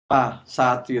xa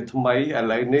tiệt mấy ở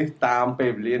lấy ní tam bề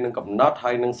liênនឹងកំណត់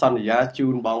ហើយនឹងសន្យាជូ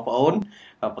នបងប្អូន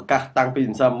ប្រកាសតាំងពី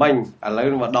សមិញឥឡូវ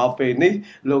មកដល់ពេលនេះ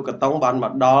លោកកតុងបានម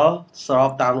កដល់ស្រប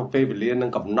តាមពេលវេលានឹ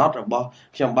ងកំណត់របស់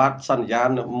ខ្ញុំបាទសន្យា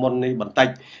មុននេះបន្តិច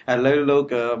ឥឡូវលោ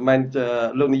កមិន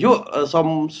លោកនាយកសូម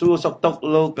សួរសុខទុក្ខ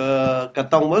លោកក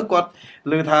តុងមើលគាត់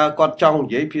ឮថាគាត់ចង់និ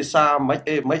យាយភាសាមិន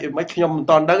មិនខ្ញុំមិន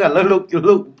តន់ដឹងឥឡូវលោ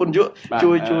កពុនយុ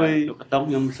ជួយលោកកតុង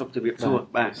ខ្ញុំសុខជម្រាបសួរ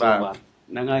បាទ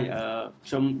ហ្នឹងហើយ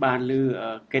ខ្ញុំបានឮ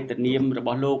កិត្តិនាមរប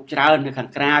ស់លោកច្រើននៅខា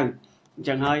ងក្រៅអញ្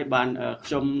ចឹងហើយបាន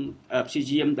ខ្ញុំព្យា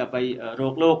យាមដើម្បីរ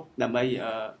កលោកដើម្បី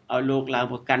ឲ្យលោកឡើង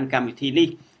មកកាន់កម្មវិធីនេះ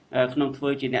ក្នុងធ្វើ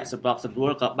ជាអ្នកសម្របសម្រួ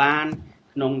លក៏បាន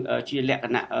ក្នុងជាលក្ខ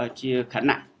ណៈជាខ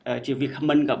ណៈជាវាគ្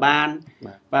មិនក៏បាន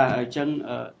បាទអញ្ចឹង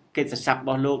កិត្តិស័ព្ទរប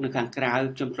ស់លោកនៅខាងក្រៅ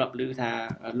ខ្ញុំធ្លាប់ឮថា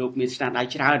លោកមានស្នាដៃ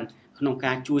ច្រើនក្នុង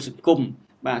ការជួយសង្គម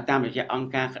បាទតាមរយៈអង្គ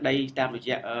ការក្តីតាមរ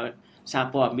យៈសារ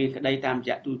ព័ត៌មានក្តីតាមរ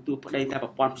យៈទូរទស្សន៍ក្តីតាមប្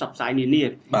រព័ន្ធផ្សព្វផ្សាយនានា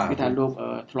គឺថាលោក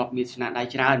ធ្លាប់មានស្នាដៃ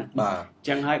ច្រើនអញ្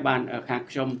ចឹងហើយបានខាង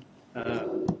ខ្ញុំ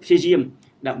ព្យាយាម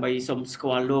ដើម្បីសូមស្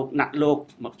គាល់លោកណាត់លោក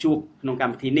មកជួបក្នុងក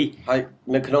ម្មវិធីនេះហើយ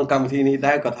នៅក្នុងកម្មវិធីនេះ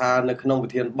ដែរក៏ថានៅក្នុងវិ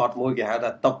ធានបទមួយគេហៅថា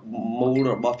តុកមូល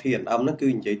របស់ TNM ហ្នឹងគឺ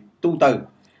និយាយទូទៅ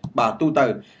បាទទូទៅ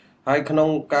ហើយក្នុង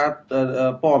ការ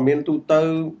ព័ត៌មានទូទៅ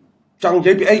ចង់និ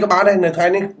យាយពីអីក៏បានដែរនៅថ្ងៃ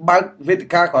នេះបើកវេទិ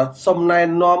កាក៏សូមណែ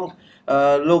នាំ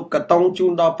លោកកតុងជូ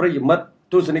នដល់ប្រិយមិត្ត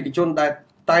ទស្សនិកជនដែល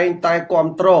តែងតែគាំ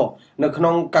ទ្រនៅក្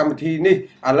នុងកម្មវិធីនេះ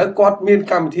ឥឡូវគាត់មាន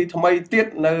កម្មវិធីថ្មីទៀត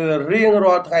នៅរៀង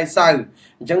រាល់ថ្ងៃសៅរ៍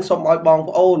អញ្ចឹងសូមឲ្យបង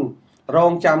ប្អូនរ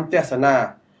ងចាំទស្សនា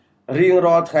រៀង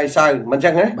រាល់ថ្ងៃសៅរ៍មិនអញ្ចឹ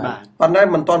ងទេប៉ុន្តែ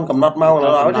មិនទាន់កំណត់ម៉ោងឡើ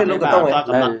យទេលោកកតុង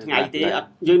កំណត់ថ្ងៃទេអត់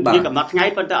យើងកំណត់ថ្ងៃ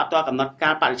ប៉ុន្តែអត់ទាន់កំណត់កា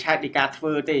របរិច្ឆេទនៃការធ្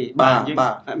វើទេបាទ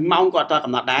ម៉ោងក៏អត់ទាន់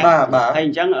កំណត់ដែរហើយអ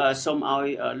ញ្ចឹងសូមឲ្យ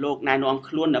លោកណែនាំ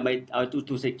ខ្លួនដើម្បីឲ្យទូ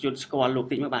ទស្សនិកជនស្គាល់លោក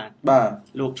តិចមកបាទ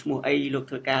លោកឈ្មោះអីលោក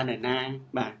ធ្វើការនៅណា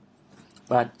បា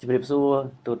ទជម្រាបសួរ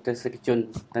ទូទស្សនិកជន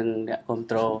និងអ្នកគាំ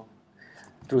ទ្រ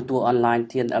ទូរទស្សន៍អនឡាញ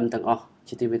TNM ទាំងអស់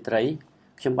ជាទីមេត្រី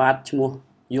ខ្ញុំបាទឈ្មោះ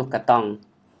យុគកតង់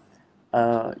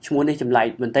ឈ្មោះនេះចម្លែក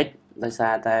បន្តិចដោយសា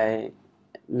រតែ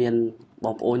មានប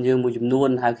ងប្អូនយើងមួយចំនួន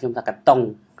ហៅខ្ញុំថាកតុង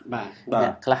បា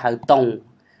ទខ្លះហៅតុង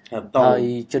ហើយ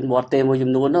ជនបរទេសមួយ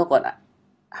ចំនួននោះគាត់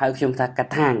ហៅខ្ញុំថាក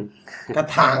ថាងបា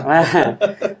ទ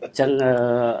អញ្ចឹង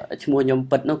ឈ្មោះខ្ញុំ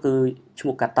ពិតនោះគឺឈ្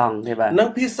មោះកតង់ទេបាទនឹង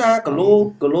ភាសាគី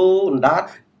ឡូអណ្ដាត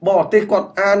បរទេសគាត់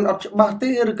អានអត់ច្បាស់ទេ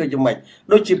ឬក៏យ៉ាងម៉េច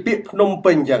ដូចជាពាក្យភ្នំ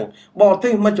ពេញអញ្ចឹងបរទេ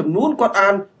សមួយចំនួនគាត់អា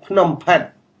នភ្នំផេត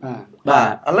បាទ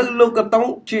ឥឡូវលោកកតុង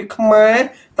ជាខ្មែរ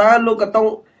តើលោកកតុង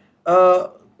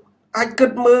អាចគិត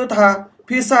មើលថា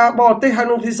ភាសាបរទេសហើយ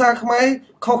និងភាសាខ្មែរ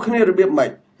ខុសគ្នារបៀបម៉េច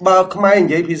បើខ្មែរនិ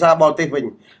យាយភាសាបរទេសវិញ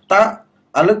តើ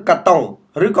ឥឡូវកតុង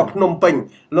ឬក៏ភ្នំពេញ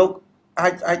លោកអា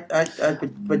ច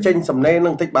បញ្ចេញសំណេរនឹ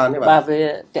ងតិចបានទេបាទវា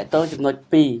តកតងចំណុច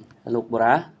2លោកបូ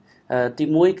រ៉ាទី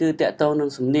1គឺតកតងនឹង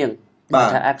សំនៀង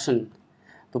ថា action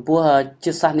ព្រោះ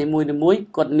ជាតិសាសន៍នីមួយ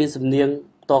គាត់មានសំនៀង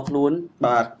តខ្លួន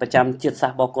ប្រចាំជាតិសាស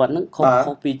ន៍របស់គាត់នឹងខុស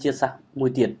ពីជាតិសាសន៍មួយ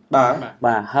ទៀត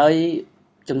បាទហើយ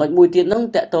ចំណុចមួយទៀតហ្នឹង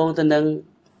តកតងទៅនឹង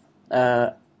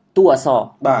តួអក្សរ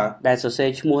ដែលសរសេរ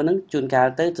ឈ្មោះហ្នឹងជួនកាល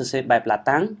ទៅសរសេរបែបឡា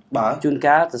តាំងជួន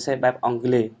កាលសរសេរបែបអង់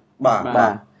គ្លេសបា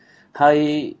ទហើយ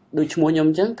ដូចឈ្មោះខ្ញុំ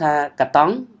អញ្ចឹងថាកត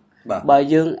ង់បើ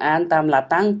យើងអានតាមឡា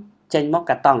តាំងចេញមក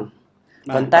កតង់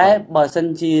ប៉ុន្តែបើសិន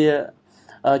ជា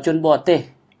ជនបរទេស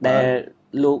ដែល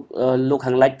លោក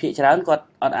ខាងលិចភាគច្រើនគាត់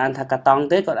អត់អានថាកតង់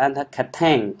ទេគាត់អានថាខាត់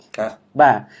ថាង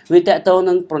បាទវាតកតង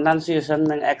នឹង pronunciation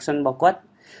និង accent របស់គាត់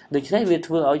ដូច្នេះវា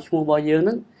ធ្វើឲ្យឈ្មោះរបស់យើងហ្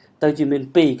នឹងទៅជាមាន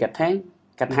2កាត់ថាង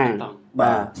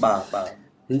បាទ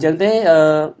អញ្ចឹងទេ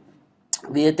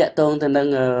វាតកតងទៅនឹង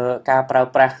ការប្រើ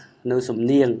ប្រាស់នៅសំ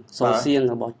នៀងសូរសៀង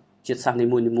របស់ជាតិសាសន៍នី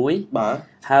មួយបាទ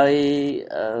ហើយ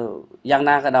យ៉ាង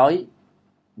ណាក៏ដោយ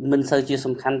មិនសូវជា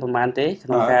សំខាន់ប្រហែលទេក្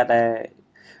នុងការដែល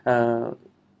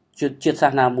ជាតិសា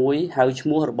សន៍ណាមួយហៅឈ្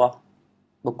មោះរបស់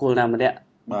បុគ្គលណាម្នាក់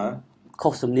បាទខុ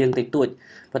សសំនៀងតិចតួច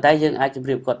ប៉ុន្តែយើងអាចជម្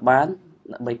រាបគាត់បាន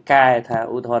ដើម្បីកែថា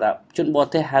ឧទាហរណ៍ថាជនបរ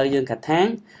ទេសហៅយើងកាថាង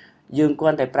យើងគ្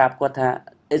រាន់តែប្រាប់គាត់ថា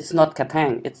it's not កាថាង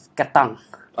it's កាតង់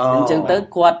អញ្ចឹងទៅ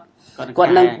គាត់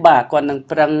នឹងគាត់នឹង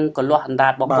ប្រឹងកលាស់អណ្ដា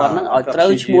តរបស់គាត់នឹងឲ្យត្រូវ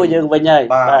ឈ្មោះយើងវិញហើយ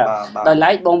បាទដោយឡែ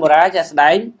កបងបូរ៉ាចាក់ស្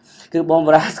ដែងគឺបង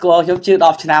បូរ៉ាស្គាល់ខ្ញុំជឿ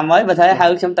10ឆ្នាំហើយបើថាហៅ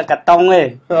ខ្ញុំតែកាតុងទេ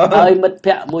ហើយមិត្ត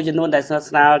ភ័ក្តិមួយចំនួនដែលស្និទ្ធ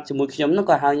ស្នាលជាមួយខ្ញុំនោះ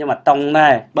ក៏ហៅខ្ញុំអាតុងដែ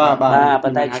របាទប៉ុ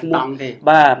ន្តែឈ្មោះ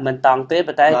បាទមិនតង់ទេ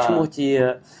ប៉ុន្តែឈ្មោះជា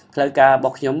ផ្លូវការរប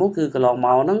ស់ខ្ញុំនោះគឺកន្លងម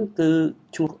កហ្នឹងគឺ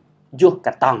ឈ្មោះយុះ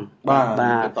កាតុងបា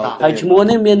ទហើយឈ្មោះ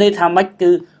នេះមានន័យថាម៉េច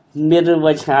គឺមានរឿង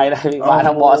វែងឆ្ងាយដែរវាបាន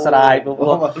បកស្រាយព្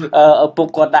រោះឪពុក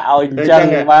គាត់ដាក់ឲ្យអញ្ចឹង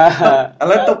បាទឥ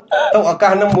ឡូវទុកឱកា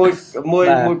សហ្នឹងមួយ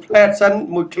ផ្លែតសិន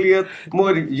មួយឃ្លាមួយ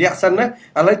រយៈសិនណា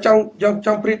ឥឡូវច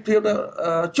ង់ប្រៀបធៀប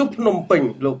ជប់ភ្នំពេញ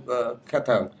លោកខាត់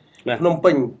ថាភ្នំ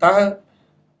ពេញតើ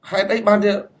ហេតុអីបាន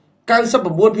ជា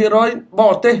 99% ប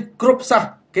រទេសគ្រប់សាស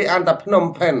គេអានតែភ្នំ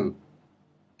ពេញ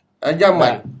យ៉ាងម៉េ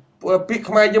ចពាក្យ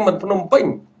ខ្មែរយើងមិនភ្នំពេញ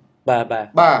បា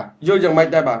ទយល់យ៉ាងម៉េច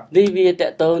ដែរបាទនេះវាតក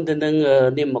តងទៅនឹង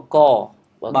នាមក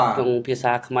ក្នុងភា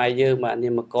សាខ្មែរយើងបាទនា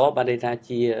មកបានន័យថា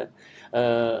ជា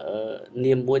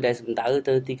នាមមួយដែលសំដៅ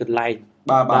ទៅទីកន្លែង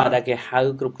បាទដែលគេហៅ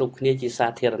គ្រប់គ្នាជាសា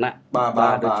ធារណៈបា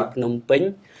ទដូចជាភ្នំពេញ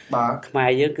បាទខ្មែរ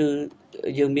យើងគឺ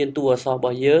យើងមានតួអក្សររប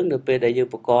ស់យើងនៅពេលដែលយើង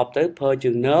ប្រកបទៅភើ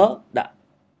ជើងណដាក់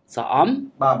សអំ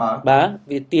បាទ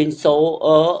វាទាញសូ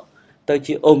ទៅ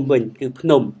ជាវិញគឺភ្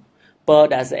នំព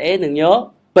ដាក់ស្អេនឹងញ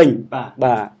ពេញ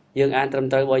បាទយើងអានត្រឹម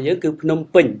ត្រូវរបស់យើងគឺភ្នំ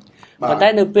ពេញប៉ុន្តែ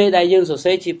នៅពេលដែលយើងសរ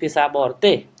សេរជាភាសាបរ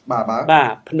ទេសបា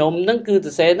ទភ្នំហ្នឹងគឺស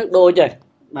រសេរហ្នឹងដូចហើយ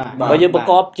បើយើងប្រ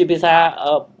កបជាភាសា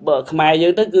ខ្មែរយើ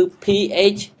ងទៅគឺ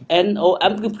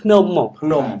PHNOM គឺភ្នំមកភ្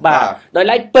នំបាទដោយ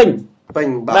ឡែកពេញ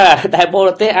បាទតែបរ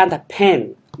ទេសអានថា pen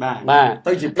បាទ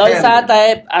ដោយសារតែ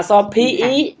អក្សរ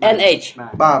PENH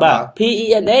បាទ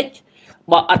PENH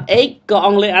បើអត់ H ក៏អ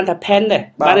ង់គ្លេសអានថា pen ដែរ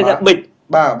បាទន័យថាប៊ិច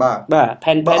បាទ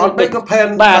pen បើអត់ H ក៏ pen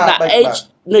បាទតែ H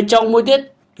នៅចុងមួយទៀត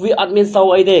វាអត់មានសូវ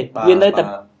អីទេវានៅតែ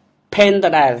pen ដ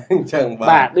ដែលអញ្ចឹង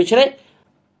បាទដូច្នេះ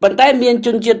ប៉ុន្តែមានជ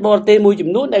នជាតិបរទេសមួយចំ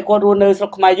នួនដែលគាត់រស់នៅស្រុ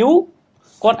កខ្មែរយូរ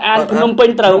គាត់អានភ្នំពេញ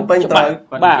ត្រូវ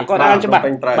បាទគាត់អានច្បាស់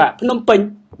បាទភ្នំពេញ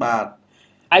បាទ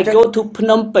I go to ភ្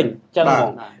នំពេញចឹងហ្ម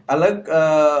ងឥឡូវ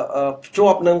ភ្ជា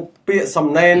ប់នឹងពាក្យសំ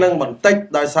ណេរនឹងបន្តិច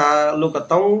ដោយសារលោកក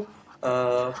តុង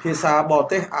ភាសាបរ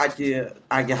ទេសអាច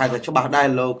គេហៅថាច្បាស់ដែរ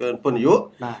លោកពុនយុឥ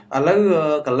ឡូវ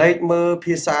កលេចមើល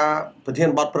ភាសាប្រធាន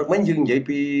បទព្រឹកមិញយើងនិយាយ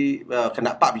ពីគ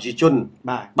ណៈបកប្រជាជន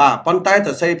បាទប៉ុន្តែ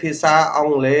ទៅសេភាសាអ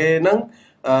ង់គ្លេសហ្នឹង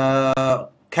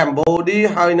Cambodia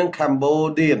ហើយនឹង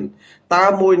Cambodian តើ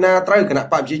មួយណាត្រូវគណៈបក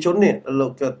ប្រជាជននេះលោ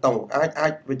កតង់អា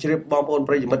ចវិជ្រាបបងប្អូន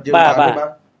ប្រិយមិត្តយើងបានទេបាទ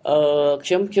ខ្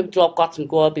ញុំធ្លាប់កត់ស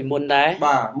ម្គាល់ពីមុនដែរ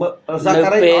បាទមើលសាកា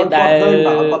រីអត់គា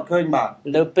ត់ឃើញបាទ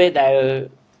នៅពេលដែល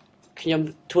ខ្ញុំ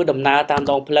ធ្វើដំណើរតាម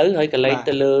ដងផ្លូវហើយកលេច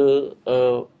ទៅលើ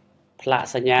ផ្លាក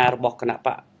សញ្ញារបស់គណៈប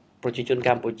កប្រជាជនក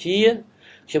ម្ពុជា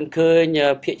ខ្ញុំឃើញ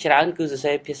ភាគច្រើនគឺសរ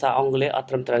សេរភាសាអង់គ្លេសអត់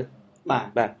ត្រឹមត្រូវបា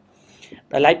ទ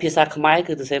ដោយឡែកភាសាខ្មែរ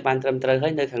គឺសរសេរបានត្រឹមត្រូវហើ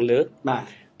យនៅខាងលើបាទ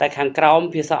តែខាងក្រោម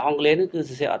ភាសាអង់គ្លេសនោះគឺ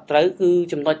សរសេរអត់ត្រូវគឺ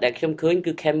ចំណុចដែលខ្ញុំឃើញ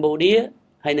គឺ Cambodia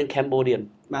ហើយនិង Cambodian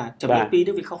បាទចំណុចពីរ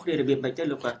នេះវាខុសគ្នារបៀបម៉េចទៅ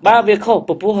លោកបាទវាខុស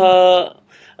ព្រោះ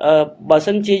បើ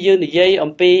សិនជាយើងនិយាយ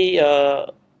អំពី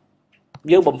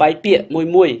យើងបំបីពាក្យ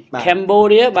មួយ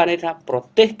Cambodia បានន័យថាប្រ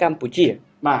ទេសកម្ពុជា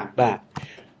បាទ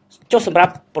ចុះសម្រា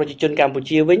ប់ប្រជាជនកម្ពុ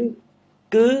ជាវិញ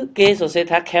គឺគេសរសេរ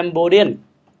ថា Cambodian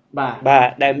បាទ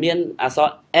ដែលមានអក្សរ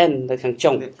N នៅខាងចុ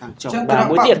ងបាទ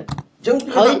មួយទៀតចឹង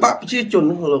គណៈបកប្រជាជន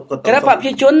លោកគណៈបកប្រ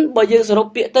ជាជនបើយើងសរុប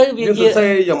ពាក្យទៅវាជា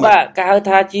បាទគេហៅ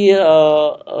ថា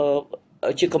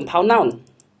ជា compound noun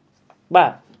បា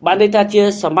ទបានន័យថាជា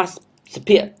សមាស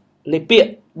ភាគនៃពាក្យ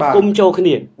គុំចូលគ្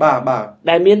នាបាទ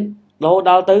ដែលមានរហូត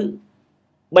ដល់ទៅ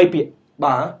3ពាក្យ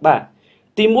បាទ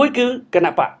ទី1គឺគ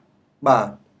ណៈបកបាទ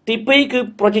ទី2គឺ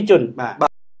ប្រជាជនបា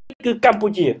ទគឺកម្ពុ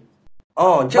ជាអូ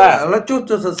អញ្ចឹងឥឡូវជួស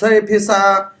ទៅសរសេរភាសា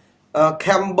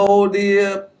Cambodia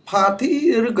Party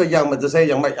ឬក៏យ៉ាងមិនសរសេរ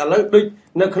យ៉ាងម៉េចឥឡូវដូច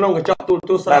នៅក្នុងកញ្ចក់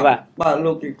ទូរស័ព្ទបាទ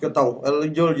លោកកតុង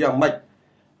យល់យ៉ាងម៉េច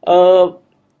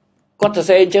គាត់សរ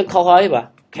សេរអញ្ចឹងខុសហើយបាទ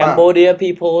Cambodia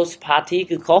People's Party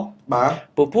គឺខុសបាទ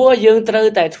ព្រោះយើងត្រូវ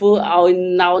តែធ្វើឲ្យ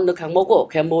noun នៅខាងមុខ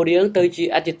Cambodia ទៅជា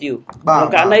adjective ក្នុង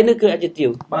ករណីនេះគឺ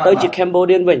adjective ទៅជា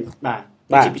Cambodian វិញ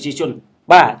បាទជាប្រជាជន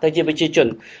បាទទៅជាប្រជាជន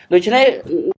ដូច្នេះ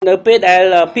នៅពេលដែល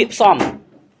ពាក្យផ្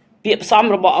សំ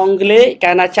របស់អង់គ្លេស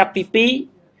កាលណាចាប់ពី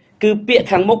2គឺពាក្យ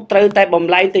ខាងមុខត្រូវតែបំ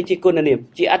លែងទៅជាគុណនាម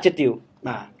ជា adjective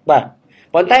បាទ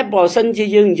ប៉ុន្តែបើសិនជា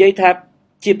យើងនិយាយថា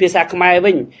ជាភាសាខ្មែរ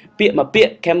វិញពាក្យមួយពាក្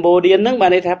យ Cambodian ហ្នឹងបា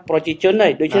នន័យថាប្រជាជនហើ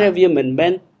យដូច្នេះវាមិនមែ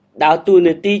នដើរតួ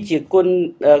នាទីជា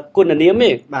គុណនាមទេ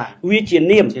វាជា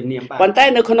នាមប៉ុន្តែ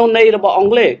នៅក្នុងន័យរបស់អង់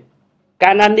គ្លេស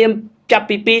កាលណានាមចាប់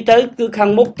ពី2ទៅគឺខាង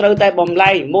មុខត្រូវតែបំ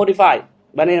លែង modify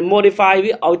បាទនេះ modify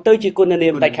វាឲ្យទៅជាគុណនា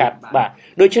មដាច់ខាតបាទ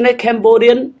ដូច្នេះ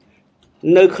Cambodian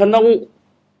នៅក្នុង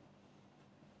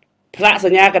ផ្លាកស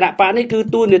ញ្ញាគណៈបកនេះគឺ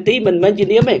តួនាទីមិនមែនជា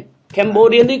នាមទេ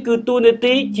Cambodian នេះគឺតួនា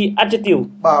ទីជា adjective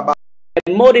បាទ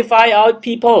modify ឲ្យ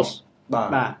peoples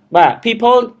បាទ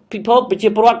people ប្រជា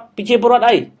ពលរដ្ឋ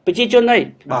អីប្រជាជនអី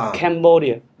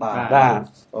Cambodia បាទ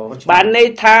បានន័យ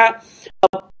ថា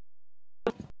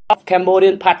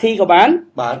Cambodian Party ក៏បាន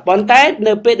ប៉ុន្តែ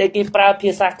នៅពេលដែលគេប្រើភា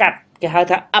សាកាត់គេហៅ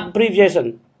ថា abbreviation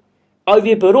ឲ្យ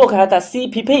វាព្រោះគេហៅថា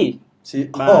CPP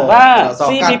បាទ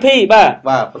CPP បាទ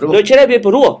ដូច្នេះវា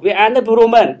ព្រោះវាអានទៅព្រោះ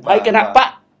មែនហើយគណៈបក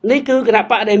នេះគឺគណៈ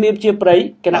បកដែលមានជាប្រៃ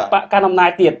គណៈបកកណ្ដាលអំណា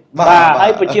ចទៀតបាទហើ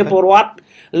យប្រជាពលរដ្ឋ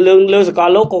លើសកល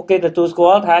លោកក៏គេទទួលស្គា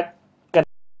ល់ថា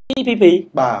CPP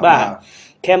បាទ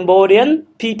Cambodian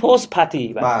People's Party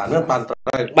បាទនឹងបានត្រូវ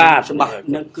បាទ ច្បាស់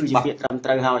នឹងគឺជាពាក្យត្រឹមត្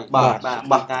រូវហើយ បាទ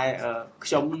បាទតែខ្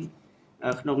ញុំ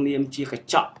ក្នុងនាមជាក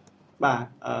ញ្ចក់បាទ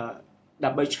ដើ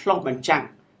ម្បីឆ្លោះបញ្ចាំង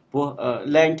ព្រោះ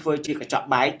លែងធ្វើជាកញ្ចក់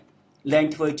បែកលែង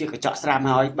ធ្វើជាកញ្ចក់ស្រាម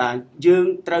ហើយបាទយើង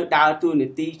ត្រូវដើរតួនា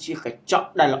ទីជាកញ្ចក់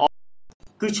ដែលល្អ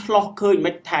គឺឆ្លោះឃើញ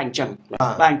មិនថាអញ្ចឹង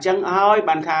បាទអញ្ចឹងហើយ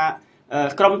បានថា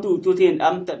ក្រុមទូ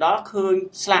TNM ទៅដល់ឃើញ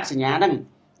ស្លាកសញ្ញាហ្នឹង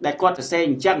ដែលគាត់សរសេរ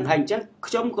អញ្ចឹងហើយអញ្ចឹង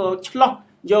ខ្ញុំក៏ឆ្លោះ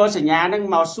យកសញ្ញាហ្នឹង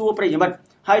មកសួរប្រិយមិត្ត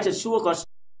ហើយទៅសួរក៏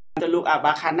ទៅលោកអា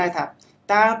បាខាន់ដែរថា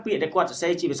តើពាក្យដែលគាត់សរសេ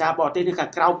រជាភាសាបរទេសនៅខា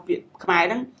ងក្រៅពាក្យខ្មែរ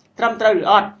ហ្នឹងត្រឹមត្រូវឬ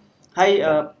អត់ហើយ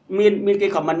មានគេ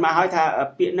ខមមិនមកហើយថា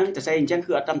ពាក្យហ្នឹងសរសេរអញ្ចឹង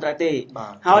គឺអត់ត្រឹមត្រូវទេ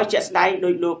ហើយជាក់ស្ដែងដោ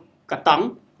យលោកកតង់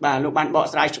បាទលោកបានបក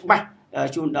ស្រាយច្បាស់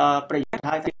ជូនដល់ប្រិយមិត្ត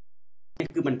ហើយ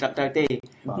គឺមិនត្រឹមត្រូវទេ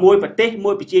មួយប្រទេស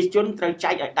មួយប្រជាជនត្រូវ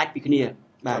ចែកឲ្យដាច់ពីគ្នា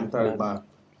បាទត្រូវបាទ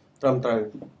ត្រឹមត្រូវ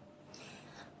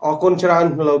អរគុណច្រើន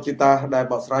លោកជីតាដែល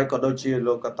បកស្រាយក៏ដូចជា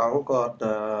លោកកតង់គាត់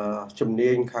ជំ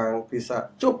នាញខាងភាសា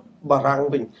ជប់បារាំង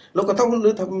វិញលោកកតង់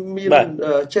ឮថាមាន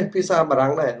ចេះភាសាបារាំ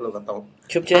ងដែរលោកកតង់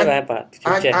ជប់ចេះដែរបាទ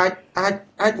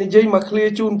អាចនិយាយមកឃ្លា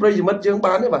ជូនប្រិយមិត្តយើង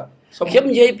បានទេបាទខ្ញុំ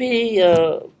និយាយពី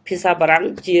ភាសាបារាំង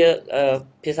ជា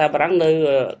ភាសាបារាំងនៅ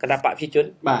គណៈបព្វជិជន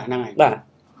បាទហ្នឹងហើយបាទ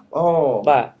អូ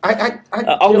បាទអាច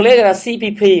អង់គ្លេសគេថា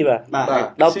CPP បាទ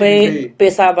ដល់ពេលភា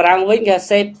សាបារាំងវិញគេ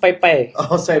សេប៉េប៉េ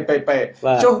អូសេប៉េប៉េ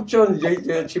ចុះនិយាយ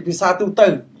ជាភាសាទូទៅ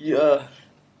ឥ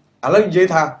ឡូវនិយាយ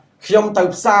ថាខ្ញុំទៅ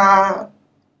ផ្សារ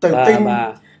ទៅ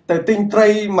ទិញត្រី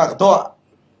មកកន្ទក់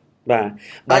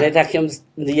បាទថាខ្ញុំ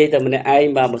និយាយតែម្នាក់ឯង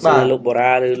បាទបើសិនលោកបូ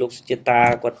រ៉ាឬលោកសុចិត្តតា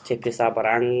គាត់ចេះភាសាបា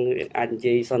រាំងអាចនិ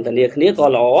យាយសន្ទនាគ្នាក៏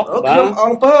ល្អបាទខ្ញុំអ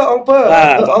ង្គើ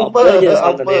យើងស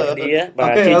ន្ទនាគ្នាបា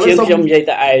ទជាជាងខ្ញុំនិយាយ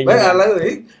តែឯងឥឡូវ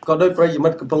ក៏ដោយប្រិយមិ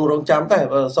ត្តកំពុងរងចាំដែរ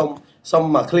សុំ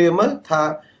មកឃ្លាមើលថា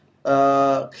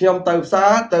ខ្ញុំទៅផ្សា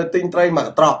រទៅទិញត្រីមក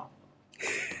ត្រក់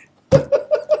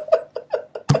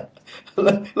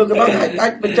លោកកតង់អា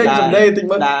ចបញ្ចេញសម្ដីតិច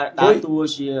មើលដើរតួ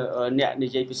ជាអ្នកនិ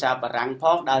យាយភាសាបារាំងផ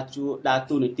ងដើរ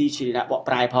តួនាទីជាអ្នកបក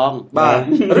ប្រែផងបាទ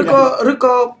ឬ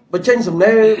ក៏បញ្ចេញសម្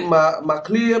ដីមក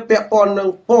ឃ្លាពាក់ព័ន្ធនឹង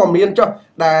ព័ត៌មានចុះ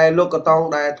ដែលលោកកតង់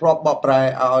ដែលធ្លាប់បកប្រែ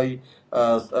ឲ្យ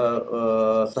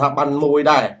ស្ថាប័នមួយ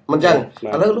ដែរមិនចឹង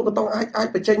ឥឡូវលោកកតង់អាច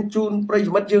បញ្ចេញជូនប្រិយ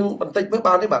មិត្តយើងបន្តិចមើល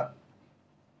បានទេបាទ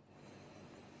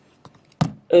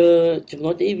ចំ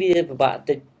ណុចនេះវាពិបាក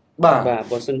តិចបាទ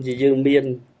បើសិនជាយើងមាន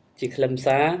ជាខ្លឹម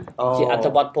សារជាអត្ថ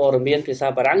បទព័ត៌មានភាសា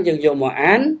បារាំងយើងយកមក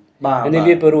អាននេះ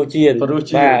វាពរុជា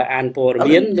បាទអានព័ត៌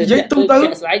មាននិយាយទូទៅ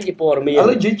ស្អែកជាព័ត៌មានឥ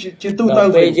ឡូវនិយាយជាទូទៅ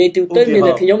ពេលនិយាយទូទៅមាន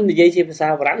តែខ្ញុំនិយាយជាភាសា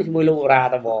បារាំងជាមួយលោករា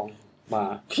តាបងបា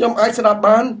ទខ្ញុំអាចស្ដាប់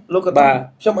បានលោកក៏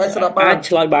ខ្ញុំអាចស្ដាប់បានអាច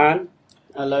ឆ្លើយបាន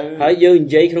ឥឡូវហើយយើងនិ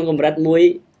យាយក្នុងកម្រិតមួយ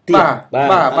ទៀត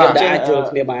បាទអាចចូល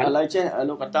គ្នាបានឥឡូវចេះ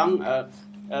លោកកតង់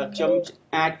ខ្ញុំ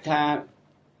អាចថា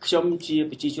ខ្ញុំជា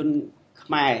ប្រជាជនខ្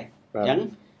មែរអញ្ចឹង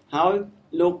ហើយ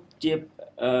លោកជា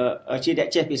អ្នក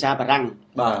ចេះភាសាបារាំង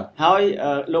បាទហើយ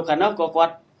លោកកាលនោះក៏គា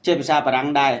ត់ចេះភាសាបារាំង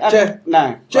ដែរណា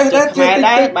ចេះ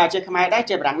ដែរបាទចេះខ្មែរដែរ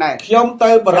ចេះបារាំងដែរខ្ញុំ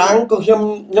ទៅបារាំងក៏ខ្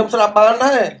ញុំស្ដាប់បាន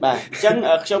ដែរបាទអញ្ចឹង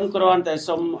ខ្ញុំគ្រាន់តែ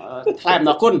សូមថ្លែងអំ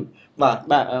ណរគុណបាទ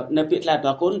នៅពាក្យថ្លែងអំណ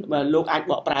រគុណលោកអាច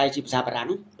បកប្រែជាភាសាបារាំង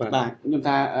បាទខ្ញុំ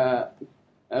ថា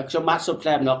ខ្ញុំបាទសូមថ្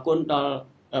លែងអំណរគុណដល់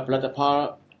ផលិតផល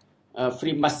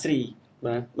Free Mastery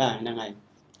បាទហ្នឹងហើយ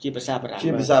ជាភាសាបារាំង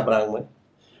ជាភាសាបារាំងមើល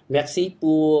Merci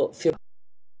pour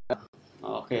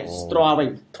ok straw វិញ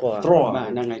straw បាទ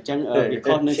ហ្នឹងហើយអញ្ចឹងវា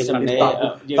ខុសនៅសំណេរ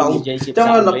យើងនិយាយជាភាសាអញ្ចឹង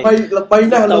ល្បី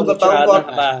ណាស់លោកកតង់គាត់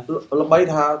ល្បី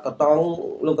ថាកតង់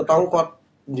លោកកតង់គាត់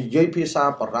និយាយភាសា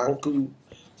បារាំងគឺ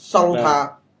សង្ឃថា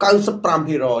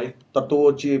 95% ទទួល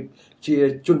ជា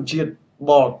ជនជាតិ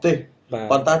បរទេស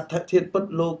ប៉ុន្តែធៀបពិត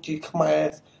លោកជាខ្មែរ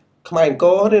អង្គ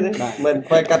រទេមិន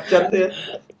ខ្មែរកាត់ចិនទេ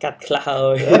កាត់ខ្លះហើ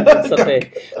យសុទ្ធទេ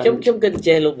ខ្ញុំគិត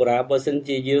ចេះលោកបូរ៉ាបើសិន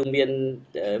ជាយើងមាន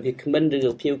វាគ្មិនឬ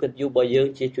ភៀវគិតយូររបស់យើង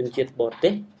ជាជនជាតិបរទេ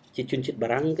សជាជនជាតិបា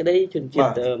រាំងក្តីជនជា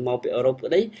តិមកពីអឺរ៉ុប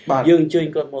ក្តីយើងអញ្ជើញ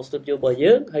គាត់មកស្ទូឌីយោរបស់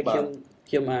យើងហើយខ្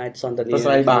ញុំអាចសន្ទនា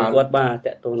គាត់បាទ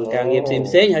តើតើនឹងការងារផ្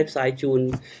សេងហើយផ្សាយជូន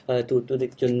ទូទស្សនិ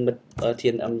កជនមិត្ត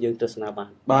TNM យើងទស្សនាបាន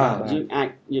បាទយើងអាច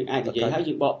និយាយហើយ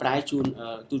យើងបកប្រែជូន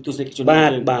ទូទស្សនិកជនបា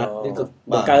ទនេះក៏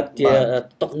បង្កើតជា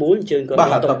តុកមួយអញ្ជើញគាត់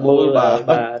តុកមួយបាទ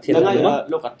TNM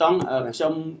លោកកតង់ខ្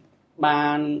ញុំបា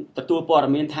នទទួលព័ត៌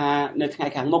មានថានៅថ្ងៃ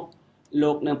ខាងមុខ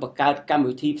លោកនឹងបង្កើតកម្ម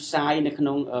វិធីផ្សាយនៅក្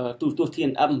នុងទូរទស្សន៍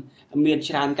TNM មាន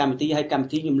ច្រើនកម្មវិធីហើយកម្មវិ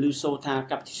ធីខ្ញុំឮសូរថា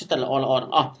កម្មវិធីសុទ្ធតែល្អទាំ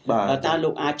ងអស់តើលោ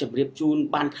កអាចជម្រាបជូន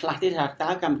បានខ្លះទេថាតើ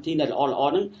កម្មវិធីដែលល្អ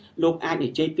ហ្នឹងលោកអាចនិ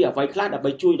យាយពីអ្វីខ្លះដើម្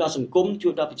បីជួយដល់សង្គមជួ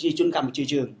យដល់ប្រជាជនកម្ពុជា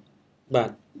យើងបាទ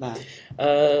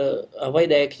អ្វី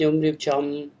ដែលខ្ញុំរៀបចំ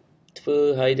ធ្វើ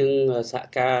ហើយនឹងសហ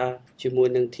ការជាមួយ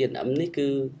នឹង TNM នេះគឺ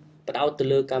ផ្ដោតទៅ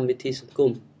លើកម្មវិធីសង្គ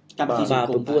ម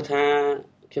ព្រោះថា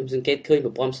ខ្ញុំសង្កេតឃើញប្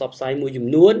រព័ន្ធផ្សព្វផ្សាយមួយចំ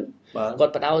នួន គា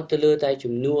ត់បដោតទៅលើតែ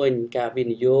ជំនួញការវិ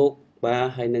និយោគបាទ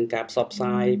ហើយនឹងការផ្សព្វផ្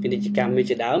សាយពាណិជ្ជកម្មមួយ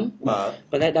ជាដើម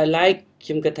ប៉ុន្តែដោយឡែកខ្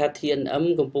ញុំគិតថា TNM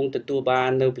កំពុងទទួលបាន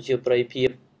នៅប្រជាប្រិយភាព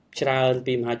ច្រើន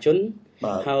ពីមហាជន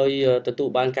ហើយទទួល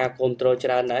បានការគ្រប់គ្រងច្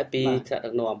រើនដែរពីថ្នាក់ដឹ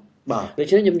កនាំដូ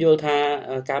ច្នេះខ្ញុំយល់ថា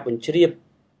ការបញ្ជ្រាប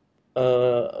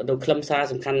នៅខ្លឹមសារ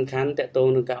សំខាន់ៗតកតង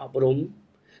នឹងការអប់រំ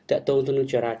តកតងទៅនឹង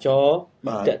ចរាចរណ៍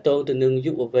តកតងទៅនឹង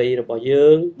យុវវ័យរបស់យើ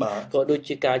ងក៏ដូច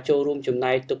ជាការចូលរួមចំ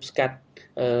ណែកទប់ស្កាត់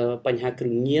បញ្ហាគ្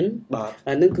រឿងញៀន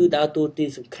អានឹងគឺដើរតួនាទី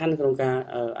សំខាន់ក្នុងការ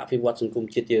អភិវឌ្ឍសង្គម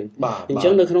ជាតិយើងអញ្ចឹ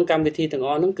ងនៅក្នុងកម្មវិធីទាំងអ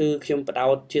ស់ហ្នឹងគឺខ្ញុំបដោ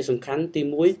តជាសំខាន់ទី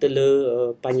1ទៅលើ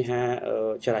បញ្ហា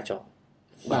ចរាចរណ៍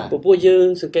ពួកយើង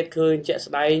សង្កេតឃើញជាក់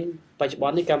ស្ដែងបច្ចុប្ប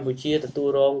ន្ននេះកម្ពុជាទទួល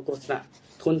រងគ្រោះថ្នាក់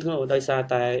ធ្ងន់ធ្ងរដោយសារ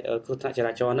តែគ្រោះថ្នាក់ច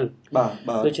រាចរណ៍ហ្នឹង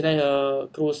ដូច្នេះ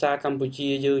គ្រួសារកម្ពុជា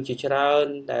យើងជាច្រើន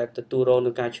ដែលទទួលរង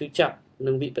នឹងការឈឺចាប់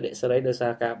និងវិបត្តិសេរីដោយសា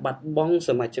រការបាត់បង់ស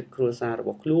មាជិកគ្រួសាររប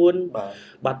ស់ខ្លួន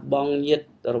បាត់បង់ញាតិ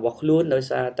របស់ខ្លួនដោយ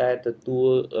សារតែទទួល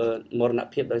មរណ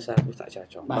ភាពដោយសារគ្រោះថ្នាក់ចរា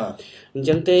ចរណ៍អញ្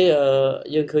ចឹងទេ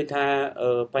យើងឃើញថា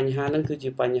បញ្ហាហ្នឹងគឺជា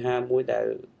បញ្ហាមួយដែល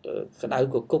ក្តៅ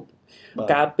គគុក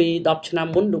កាលពី10ឆ្នាំ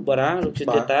មុនលោកបារាលោកជា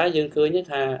តាយើងឃើញ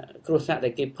ថាគ្រោះថ្នាក់ដែ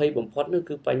លគេភ័យបំផុតនោះ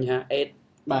គឺបញ្ហាអេដ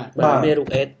បាទមេរោគ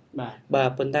អេដបាទ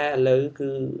ប៉ុន្តែឥឡូវគឺ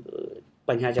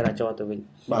បញ្ហាចរាចរណ៍ទៅវិញ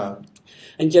បាទ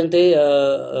អញ្ចឹងទេ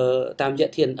តាមរយៈ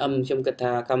TNM ខ្ញុំគិត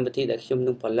ថាកម្មវិធីដែលខ្ញុំ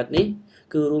នឹងផលិតនេះ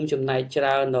គឺរួមចំណែកច្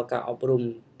រើនដល់ការអប់រំ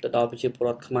ទៅដល់ប្រជាពលរ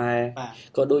ដ្ឋខ្មែរ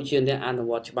ក៏ដូចជាអ្នកអនុ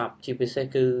វត្តច្បាប់ជាពិសេស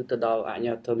គឺទៅដល់អាជ្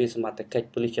ញាធរមានសមត្ថកិច្ច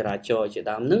ប៉ូលីសចរាចរណ៍ជា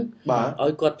ដើមហ្នឹងឲ្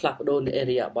យគាត់ផ្លាស់ប្ដូរនៅអេ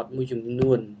រីយ៉ាប័តមួយចំ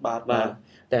នួនបាទ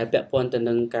តែពាក់ព័ន្ធទៅ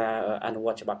នឹងការអនុវ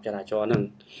ត្តច្បាប់ចរាចរណ៍ហ្នឹង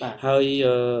ហើយ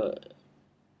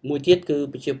មួយទៀតគឺ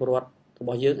ប្រជាពលរដ្ឋរប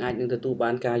ស់យើងអាចនឹងទទួលបា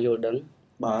នការយល់ដឹង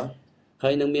បាទហើ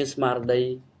យនឹងមានស្មារតី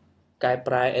កែ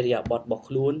ប្រែអេរីយ៉ាប័តរបស់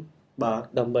ខ្លួនបាទ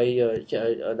ដើម្បី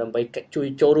ជួយ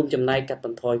ចូលរួមចំណែកកាត់ប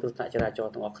ន្ថយគ្រោះថ្នាក់ចរាចរ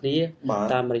ណ៍ទាំងអស់គ្នា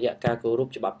តាមរយៈការគោរព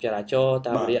ច្បាប់ចរាចរណ៍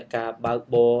តាមរយៈការបើក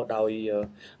បរដោយ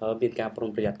មានការប្រុង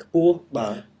ប្រយ័ត្នខ្ពស់បា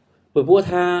ទព្រោះ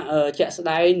ថាជាក់ស្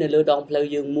ដែងនៅលើដងផ្លូវ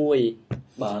យើងមួយ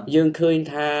បាទយើងឃើញ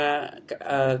ថា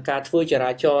ការធ្វើច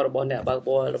រាចរណ៍របស់អ្នកបើកប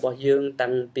ររបស់យើង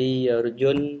តាំងពីរថយ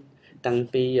ន្តតាំង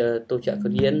ពីទូចក្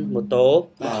រយានម៉ូតូ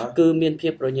គឺមានភា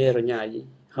ពរញ៉េរញ៉ៃ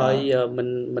ហើយ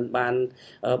មិនបាន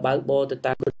បើកបរទៅ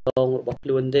តាមរថយន្តរបស់ខ្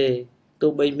លួនទេ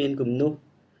ទោះបីមានគំនុះ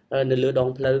នៅលើដង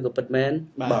ផ្លូវក៏ពិតមែន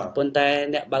ប៉ុន្តែ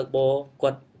អ្នកបើកបរ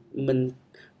គា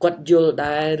ត់យល់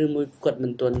ដែរឬមួយគាត់មិ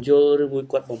នទាន់យល់ឬមួយ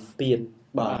គាត់បំពេញ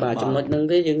បាទចំណុចហ្នឹង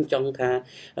ទេយើងចង់ថា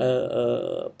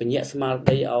បញ្ញាក់ស្មារ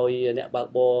តីឲ្យអ្នកបើក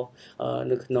បរ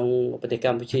នៅក្នុងប្រទេសក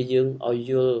ម្ពុជាយើងឲ្យ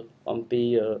យល់អំពី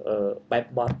បែប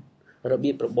បទរ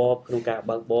បៀបរបបក្នុងការ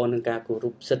បើកបរនិងការគោរ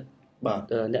ពសិទ្ធិបាទ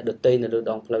អ្នកដទៃនៅលើ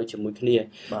ដងផ្លូវជាមួយគ្នា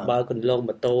បើកន្លង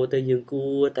ម៉ូតូទៅយើងគួ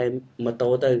រតែម៉ូតូ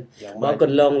ទៅបើក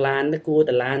ន្លងឡានទៅគួរ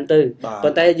តែឡានទៅប៉ុ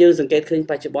ន្តែយើងសង្កេតឃើញ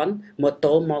បច្ចុប្បន្នម៉ូ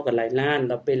តូមកកន្លែងឡាន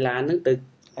ដល់ពេលឡានហ្នឹងទៅ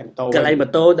កន្លែងម៉ូ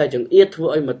តូដែលចង្អៀតធ្វើ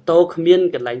ឲ្យម៉ូតូគ្មាន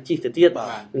កន្លែងជិះទៅទៀត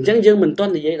អញ្ចឹងយើងមិនទា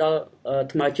ន់និយាយដល់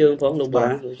ថ្មើរជើងផងលោកបា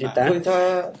លោកជីតាឃើញថា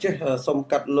ចេះសុំ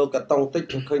កាត់លោកកតុងតិច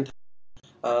ឃើញថា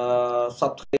ស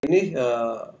ប្តាហ៍នេះ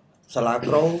សាលា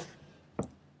ក្រុង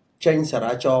ចេញសា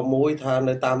រាចរណ៍មួយថា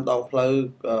នៅតាមដងផ្លូវ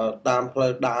តាមផ្លូ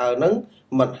វដើរហ្នឹង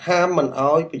មិនហាមមិន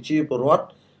អោយប្រជាពលរដ្ឋ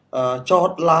ច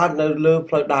តឡាននៅលើ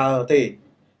ផ្លូវដើរទេ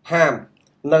ហាម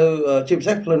នៅជាពិ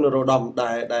សេសផ្លូវនរោត្តម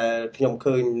ដែលខ្ញុំ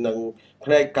ឃើញនឹងផ្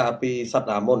នែកកាលពីសប្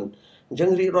តាហ៍មុនអញ្ចឹង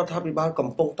រាជរដ្ឋាភិបាលកំ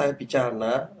ពុងតែពិចារ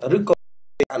ណាឬក៏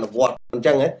អនុវត្តអញ្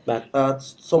ចឹង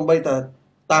សូម្បីតែ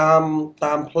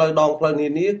តាមផ្លូវដងផ្លូវនា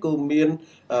នាគឺមាន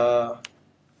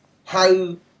ហៅ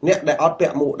អ្នកដែលអត់ពា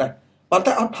ក់មួកដែរប៉ុន្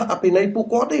តែអត់ផាកពិន័យពួក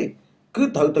គាត់ទេគឺ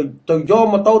ត្រូវទៅយក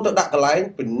ម៉ូតូទៅដាក់កន្លែង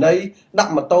ពិន័យដា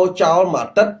ក់ម៉ូតូចោលមួយអា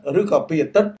ទិត្យឬក៏ពីរអា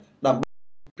ទិត្យដើម្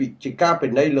បីជាការពិ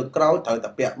ន័យលើកក្រោយត្រូវតែ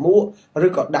ពាក់មួកឬ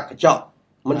ក៏ដាក់កញ្ចក់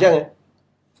មិនអញ្ចឹង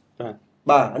ទេ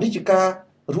បាទនេះជាការ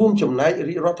រួមចំណែក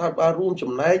រាជរដ្ឋាភិបាលរួម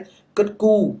ចំណែកគិត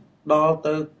គូរដល់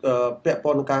ទៅពាក់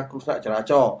ព័ន្ធនឹងការគ្រោះថ្នាក់ចរា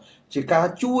ចរណ៍ជាការ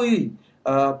ជួយ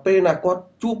ពេលណាគាត់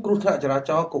ជួបគ្រោះថ្នាក់ចរា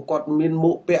ចរណ៍ក៏គាត់មាន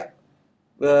មួកពាក់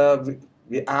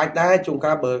វាអាចដែរជួន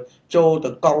កាលបើចូលទៅ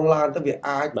កង់ឡានទៅវា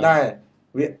អាចដែរ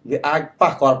វាអាច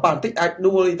ប៉ះគាត់ប៉ះបន្តិចអាច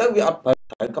ដួលទៅវាអត់ត្រូវ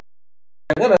ហ្នឹ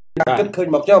ងគិតឃើញ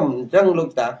មកខ្ញុំអញ្ចឹងលោក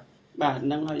តាបាទហ្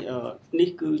នឹងហើយនេះ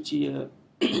គឺជា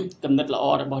កំណត់ល្អ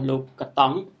របស់លោកកត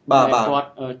ង់គាត់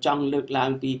ចង់លើកឡើ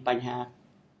ងពីបញ្ហា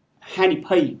ហានិ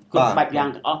ភ័យគ្រប់បែបយ៉ាង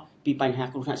ទាំងអស់ពីបញ្ហា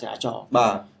គ្រោះថ្នាក់ចរាចរណ៍បា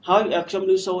ទហើយខ្ញុំ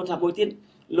លើសូថាមួយទៀត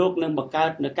លោកនឹងបង្កើត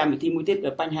នៅកម្មវិធីមួយទៀត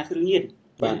បញ្ហាគ្រឿងញៀន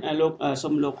លោកសូ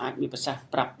មលោកអាចមានប្រសាសន៍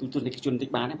ប្រាប់ទូនិកជនតិច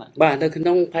បានទេបាទនៅក្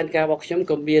នុងផែនការរបស់ខ្ញុំ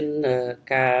ក៏មាន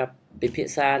ការពិភា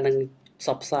ក្សានិងផ្ស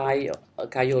ព្វផ្សាយ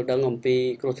ការយល់ដឹងអំពី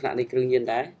គ្រោះថ្នាក់នៃគ្រឿងញៀន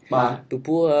ដែរបាទពី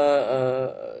ព្រោះ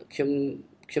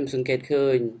ខ្ញុំសង្កេតឃើ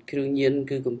ញគ្រឿងញៀន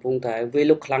គឺកំពុងតែវា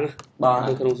លុកខ្លាំង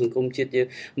នៅក្នុងសង្គមជាតិយើង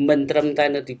មិនត្រឹមតែ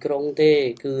នៅទីក្រុងទេ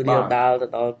គឺរាលដាលទៅ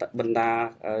ដល់បណ្ដា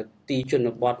ទីជន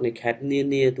បទនៃខេត្តនា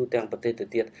នាទូទាំងប្រទេសទៅ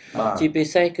ទៀតជាពិ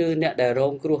សេសគឺអ្នកដែលរ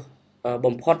ងគ្រោះ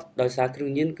បំផុតដោយសារគ្រឿង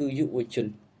ញៀនគឺយុវជន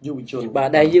បាទ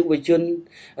ដែលយុវជន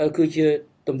គឺជា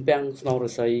ទំពាំងស្នងរ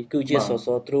ស័យគឺជាសស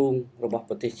រទ្រូងរបស់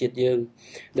ប្រទេសជាតិយើង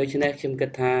ដូច្នេះខ្ញុំគិ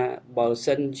តថាបើ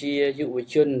សិនជាយុវ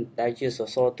ជនដែលជាស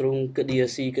សរទ្រូងក្តៀ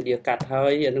ស៊ីក្តៀកាត់ហើ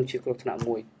យអានោះជាគ្រោះថ្នាក់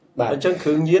មួយបាទអញ្ចឹងគ្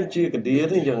រឿងញៀនជាក្តៀ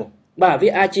ទេអញ្ចឹងបាទវា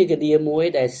អាចជាក្តៀមួយ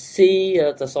ដែលស៊ី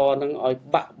សសរនឹងឲ្យ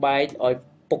បាក់បែកឲ្យ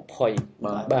ពុកផុយ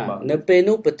បាទនៅពេល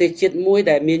នោះប្រទេសជាតិមួយ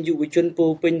ដែលមានយុវជនពោ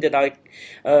ពេញទៅដោយ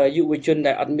យុវជន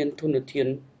ដែលអត់មានធនធាន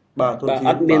បាទ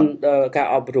អត់មានការ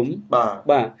អប់រំ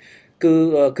បាទគឺ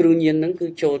គ្រឿងញៀនហ្នឹងគឺ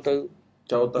ចូលទៅ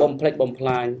បំផ្លិចបំផ្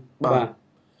លាញបាទ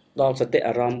ដល់សតិ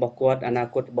អារម្មណ៍របស់គាត់អនា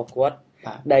គតរបស់គាត់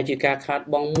ដែលជាការខាត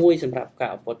បង់មួយសម្រាប់ការ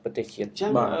អភិវឌ្ឍប្រទេសជាតិចឹ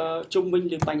ងជុំវិញ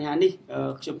លើបញ្ហានេះ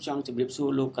ខ្ញុំចង់ជម្រាបសួរ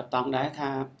លោកកតង់ដែរថា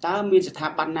តើមានស្ថា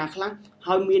ប័នណាខ្លះ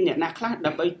ហើយមានអ្នកណាខ្លះ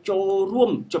ដើម្បីចូលរួ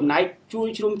មចំណែកជួយ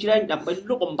ជ្រោមជ្រែងដើម្បី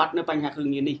លុបបំបាត់នៅបញ្ហាគ្រឿង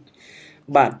ញៀននេះ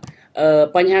បាទ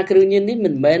បញ្ហាគ្រឿងញៀននេះ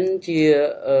មិនមែនជា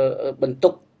បន្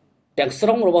ទុកទាំងស្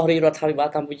រុងរបស់រាជរដ្ឋាភិបាល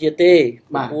កម្ពុជាទេ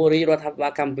ព្រោះរាជរដ្ឋាភិបា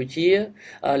លកម្ពុជា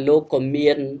លោកក៏មា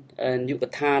នយុគ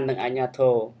ឋាននិងអាជ្ញាធ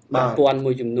របាទពាន់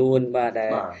មួយចំនួនបាទដែ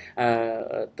ល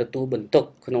ទទួលបន្ទុក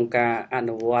ក្នុងការអ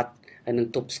នុវត្តហើយនឹង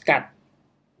ទប់ស្កាត់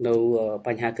នៅប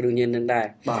ញ្ហាគ្រឿងញៀននឹងដែរ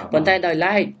ប៉ុន្តែដោយ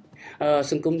ឡែក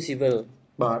សង្គមស៊ីវិល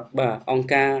បាទអង្គ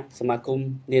ការសមាគម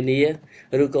នានា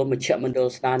ឬក៏មជ្ឈមណ្ឌល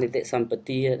ស្ដារនីតិសម្ប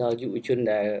ទាដល់យុវជន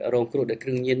ដែលរងគ្រោះដោយគ្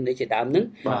រឿងញៀននេះជាដើមហ្នឹង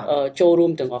ចូលរួ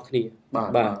មទាំងអស់គ្នា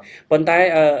បាទប៉ុន្តែ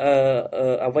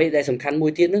អ្វីដែលសំខាន់មួ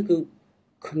យទៀតហ្នឹងគឺ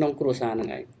ក្នុងគ្រួសារហ្នឹង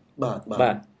ឯង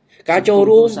បាទការចូល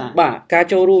រួមការ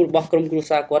ចូលរួមរបស់ក្រុមគ្រួ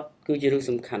សារគាត់គឺជារឿង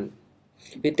សំខាន់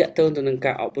វាទាក់ទងទៅនឹង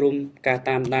ការអប់រំការ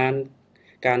តាមដាន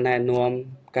ការណែនាំ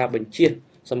ការបញ្ជា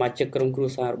សមាជិកក្រុមគ្រួ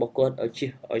សាររបស់គាត់ឲ្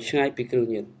យឆ្ងាយពីគ្រឿង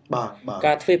ញៀន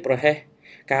ការធ្វើប្រហែស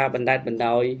ការបណ្តែតបណ្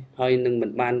តោយហើយនឹងមិ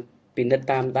នបានពិនិត្យ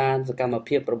តាមដានសកម្ម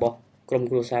ភាពរបស់ក្រុម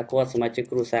គ្រួសារគាត់សមាជិក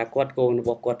គ្រួសារគាត់កូនរប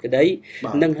ស់គាត់ក្តី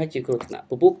នឹងហើយជាគ្រោះថ្នាក់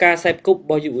ពពុះការសេពគប់រ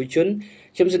បស់យុវជន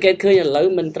ខ្ញុំសង្កេតឃើញឥឡូវ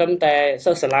មិនត្រឹមតែ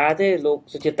សិស្សសាលាទេលោក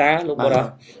សុជាតាលោកបរោះ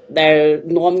ដែល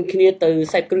នាំគ្នាទៅ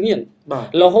សេពគ្រឿងញៀន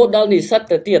រហូតដល់និស្សិត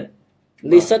ទៅទៀត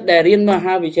និស្សិតដែលរៀនម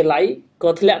ហាវិទ្យាល័យ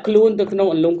ក៏ធ្លាក់ខ្លួនទៅក្នុង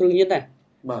អន្លង់គ្រឿងញៀនដែរ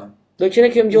បាទដូច្នេះ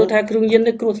ខ្ញុំយល់ថាគ្រឿងញៀន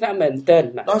នេះគ្រោះថ្នាក់មែនទែន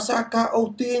ដោយសារការអូស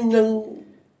ទាញនឹង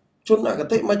ជនអក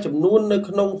តេមួយចំនួននៅ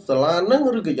ក្នុងសាលាហ្នឹង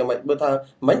ឬក៏យ៉ាងម៉េចបើថា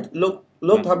មិន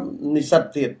លោកថានិស្សិត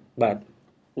ទៀតបាទ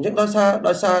អញ្ចឹងដោយ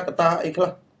សារកត្តាអីខ្លះ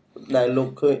ដែលលោក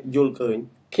ឃើញយល់ឃើញ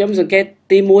ខ្ញុំសង្កេត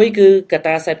ទី1គឺកត្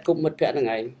តាសេពគប់មិត្តភ័ក្តិហ្នឹង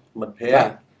ឯងមិត្តភ័ក្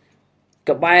តិ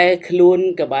កបែរខ្លួន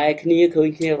កបែរគ្នាឃើញ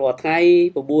គ្នារាល់ថ្ងៃ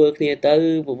បបួលគ្នាទៅ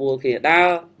បបួលគ្នាដើរ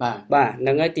បាទហ្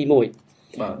នឹងហើយទី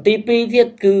1ទី2ទៀត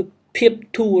គឺភាព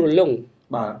ធូររលុង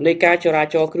នៃការចរា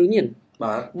ចរណ៍គ្រឿងញៀន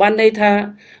បានន័យថា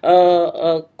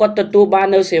គាត់ទទួលបាន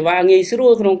នៅសេវាងាយស្រួ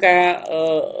លក្នុងការ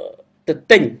ទៅ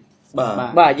ទិញ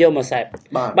បាទយកមកសេព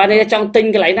បានន័យថាចង់ទិញ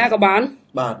កន្លែងណាក៏បាន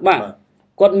បាទ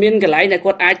គាត់មានកន្លែងដែល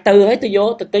គាត់អាចទៅហើយទៅយក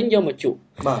ទៅទិញយកមកជក់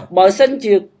បើសិន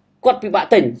ជាគាត់ពិបាក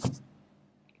ទិញ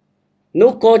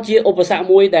នោះក៏ជាឧបសគ្គ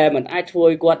មួយដែលមិនអាចធ្វើ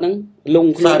ឲ្យគាត់នឹងលង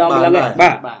ខ្លួនដល់ម្លឹងបា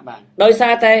ទដោយសា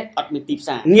រតែអត់មានទីផ្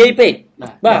សារងាយពេក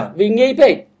បាទវាងាយពេ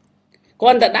ក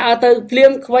គាត់តែដើរទៅភ្លា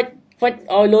មខ្វិច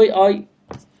ឲ្យលុយឲ្យ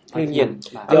គ្រឿងញៀន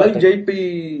ឥឡូវនិយាយពី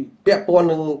ពាក់ព័ន្ធ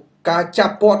នឹងការចា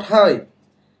ប់គាត់ហើយ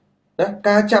ណា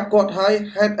ការចាប់គាត់ហើយ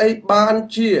ហេតុអីបាន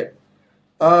ជា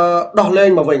ដោះលែង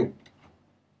មកវិញ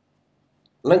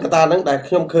នឹងកត្តាហ្នឹងដែល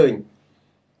ខ្ញុំឃើញ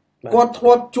គាត់ធ្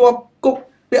លាប់ជាប់គុក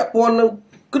ពាក់ព័ន្ធនឹង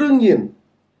គ្រឿងញៀន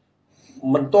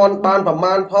មិនទាន់បានប្រ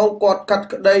មាណផងគាត់កាត់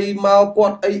ក្តីមកគា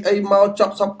ត់អីមកច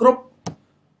ប់សពគ្រប់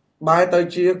បែរទៅ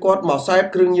ជាគាត់មកសេព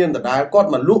គ្រឿងញៀនដដែលគាត់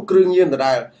មកលក់គ្រឿងញៀនដ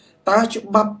ដែលតើច្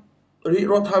បាប់រាជ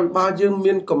រដ្ឋាភិបាលយើង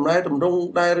មានកំណែតម្រង់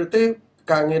ដែរឬទេ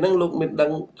ការងារហ្នឹងលោកមានដឹ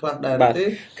ងខ្លះដែរទេ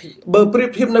បើប្រៀប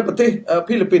ធៀបនៅប្រទេសហ្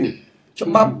វីលីពីនច្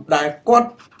បាប់ដែលគាត់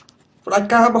ផ្ដាច់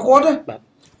ការរបស់គាត់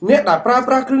អ្នកដែលប្រើ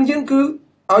ប្រាស់គ្រឿងញៀនគឺ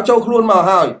ឲ្យចូលខ្លួនមក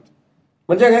ហើយ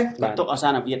មិនចឹងទេទុកអសា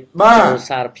រភាពបាទ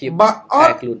សារភាពបាទអ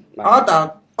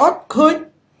ត់ឃើញ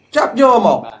ចាប់យកម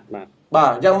កបា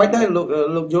ទយ៉ាងម៉េចដែរ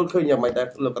លោកយល់ឃើញយ៉ាងម៉េចដែរ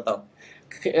លោកកតោ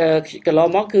កន្លង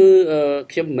មកគឺ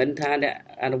ខ្ញុំមិនថាអ្នក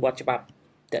អនុវត្តច្បាប់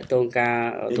តើតងការ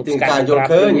ទប់ស្កាត់យល់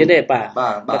ឃើញទេបាទ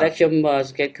ប៉ុន្តែខ្ញុំ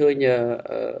សង្កេតឃើញ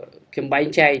ខ្ញុំបែង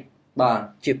ចែកបាទ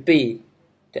ជា2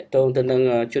តើតងទៅនឹង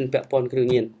ជនពាក់ព័ន្ធគ្រឿង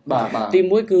ញៀនទី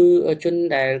1គឺជន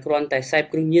ដែលគ្រាន់តែសេព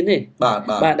គ្រឿងញៀនទេ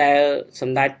បាទដែលស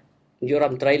ម្ដេចនាយករដ្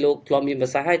ឋមន្ត្រីលោកធ្លាប់មានប្រ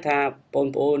សាសន៍ឲ្យថាបង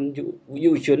ប្អូន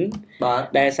យុវជន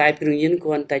ដែលសេពគ្រឿងញៀនគ្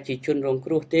រាន់តែជាជនរង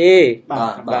គ្រោះទេ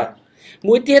បាទ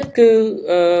មួយទៀតគឺ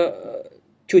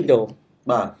ជួញដូរ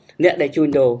បាទ អ្នកដែលជួញ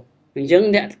ដូរអញ្ចឹង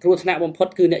អ្នកគ្រោះថ្នាក់បំផុត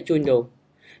គឺអ្នកជួញដូរ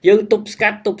យើងទប់ស្កា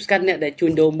ត់អ្នកដែលជួ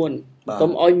ញដូរមុន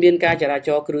កុំឲ្យមានការចរាច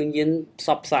រណ៍គ្រឿងញៀនផ្ស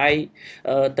ព្វផ្សាយ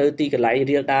ទៅទីកន្លែង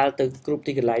រាលដាលទៅគ្រប់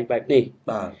ទីកន្លែងបែបនេះ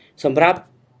បាទសម្រាប់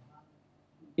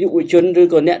យុវជនឬ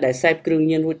ក៏អ្នកដែលសេពគ្រឿង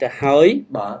ញៀនរួចទៅហើយ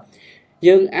បាទ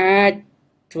យើងអាច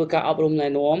ធ្វើការអប់រំណែ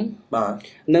នាំបាទ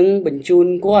និងបញ្ជូន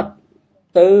គាត់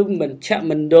ទៅមជ្ឈ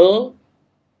មណ្ឌល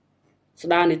ស្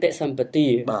ដារនីតិសម្បទា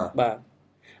បាទ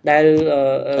ដែល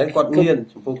គាត់មាន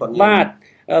ចំពោះគាត់មានបាទ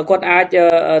គាត់អាច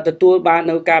ទទួលបាន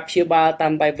នៅការព្យាបាលតា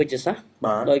មបែបវិទ្យាសាស្ត្រ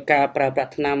ដោយការប្រើប្រា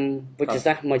ស់ថ្នាំវិទ្យា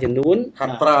សាស្ត្រមួយចំនួនហា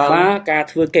ត់ប្រាណបាទការ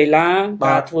ធ្វើកីឡា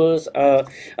ការធ្វើ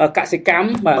កសិកម្ម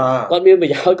បាទគាត់មានប្រ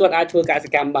យោជន៍គាត់អាចធ្វើកសិ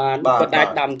កម្មបានគាត់អាច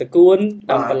ដាំតកួន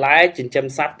ដាំបន្លែចិញ្ចឹម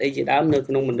សត្វអីជាដើមនៅ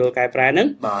ក្នុងមណ្ឌលកែប្រែហ្នឹង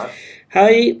បាទហើ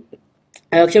យ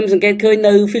ខ្ញុំសង្កេតឃើញ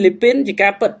នៅហ្វីលីពីនជាកា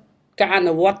រពិតការអ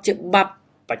នុវត្តច្បាប់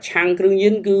ប្រឆាំងគ្រឿងញៀ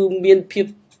នគឺមានភាព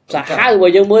សាហាវបើ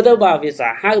យើងមើលទៅបាទវាសា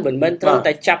ហាវមិនមែនត្រឹម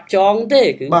តែចាប់ចងទេ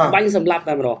គឺបាញ់សម្លាប់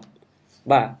តែម្ដង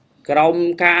បាទក្រោម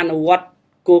ការអនុវត្ត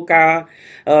គោលការណ៍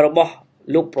របស់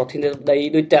លោកប្រធានាធិបតី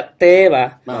ដូចតាក់ទេបា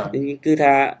ទគឺ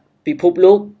ថាពិភព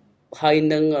លោកហើយ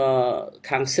នឹង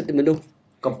ខាងសិទ្ធិមនុស្ស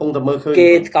កំពុងតែមើលឃើញគេ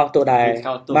កោតទោសដែរ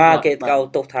បាទគេកោត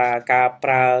ទោសថាការប្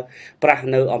រើប្រាស់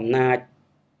នៅអំណាច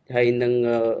ហើយនឹង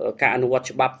ការអនុវត្ត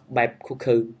ច្បាប់បែបឃុ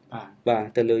ឃើបាទ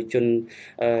ទៅលើជន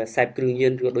សេពគ្រឿងញៀ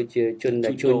នឬដូចជាជនដែ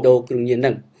លជួញដូរគ្រឿងញៀនហ្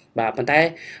នឹងបាទប៉ុន្តែ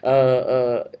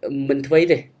មិនធ្វើ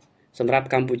ទេសម្រាប់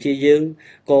កម្ពុជាយើង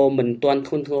ក៏មិនទាន់ធ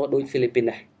ន់ធ្ងរដូចហ្វីលីពីន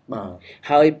ដែរបាទ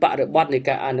ហើយបរិបទនៃ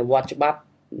ការអនុវត្តច្បាប់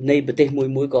នៃប្រទេស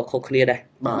មួយក៏ខុសគ្នាដែរ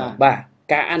បាទ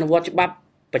ការអនុវត្តច្បាប់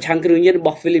ប្រឆាំងគ្រឿងញៀនរប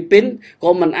ស់ហ្វីលីពីនក៏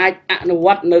មិនអាចអនុវ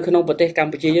ត្តនៅក្នុងប្រទេសក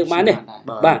ម្ពុជាយើងបានទេ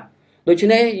បាទដូច្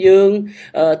នេះយើង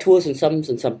ធ្វើសន្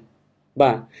សំ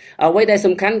បាទអ្វីដែល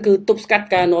សំខាន់គឺទប់ស្កាត់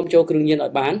ការនាំចូលគ្រឿងញៀនឲ្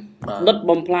យបានដុត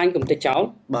បំផ្លាញកំទេចចោល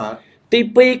បាទទី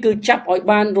2គឺចាប់ឲ្យ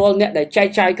បានរាល់អ្នកដែលចែក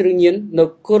ចាយគ្រឿងញៀននៅ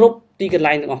គ្រប់ទីកន្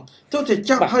លែងទាំងអស់ទោះជា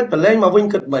ចាប់ឲ្យប្រឡែងមកវិញ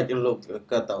គិតមិនលោក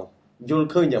កើតទៅយល់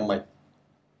ឃើញយ៉ាងម៉េច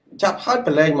ចាប់ឲ្យ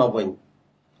ប្រឡែងមកវិញ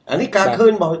អានេះការឃើ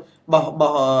ញរបស់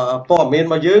ព័ត៌មានរ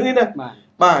បស់យើងនេះណា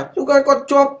បាទជួនកាលគាត់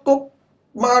ជាប់គុក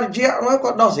មករយៈមកគា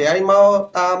ត់ដោះស្រាយមក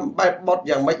តាមបែបបត់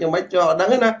យ៉ាងម៉េចចុះអត់ដឹង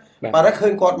ទេណាបាទតែឃើ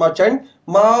ញគាត់មកចេញ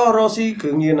មករកស៊ីគ្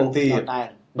រឿងញៀននឹងទៀត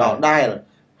ដល់ដែល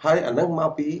ហើយអានឹងមក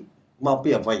ពី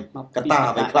អ្វីកត្តា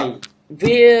អ្វីខ្លះ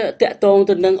វាតកតង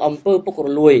ទៅនឹងអំពើពុករ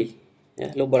លួយ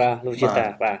លោកបារាលោកជាតា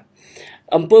បាទ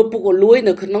អំពើពុករលួយ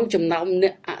នៅក្នុងចំណោមអ្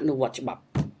នកអនុវត្តច្បាប់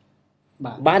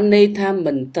បានន័យថាម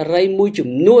ន្ត្រីមួយចំ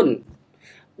នួន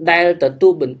ដែលទទួ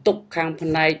លបន្ទុកខាងផ្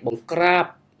នែកបង្ក្រាប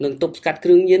និងទប់ស្កាត់គ្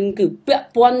រឿងញៀនគឺពាក់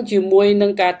ព័ន្ធជាមួយនឹ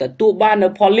ងការទទួលបាននៅ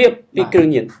ផលលាភពីគ្រឿង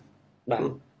ញៀនបាទ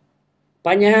ប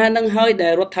ញ្ហានឹងហើយដែ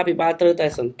លរដ្ឋាភិបាលត្រូវតែ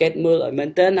សង្កេតមើលឲ្យមែន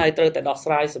ទែនហើយត្រូវតែដោះ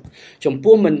ស្រាយចំ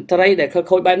ពោះមន្ត្រីដែលខិល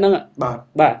ខូចបែបហ្នឹង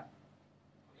បាទ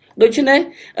ដូច្នេះ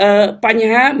បញ្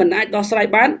ហាមិនអាចដោះស្រាយ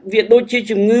បានវាដូចជា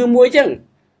ជំងឺមួយចឹង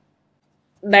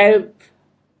ដែល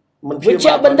វិជ្ជ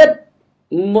បណ្ឌិត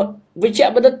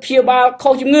ព្យាបាលខុ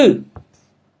សជំងឺ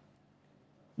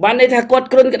បានន័យថាគាត់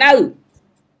គ្រុនក្តៅ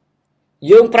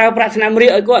យើងប្រើប្រាស់ថ្នាំរា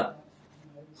កឲ្យគាត់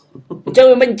អញ្ចឹង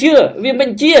វាមិនជឿ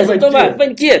សុទ្ធបាទមិ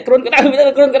នជឿគ្រុនក្តៅហ្នឹ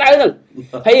ង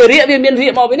ហើយរាកវាមានរា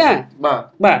កមកពីណា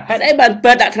បាទហេតុអីបាន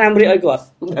ពេទ្យដាក់ថ្នាំរាកឲ្យគាត់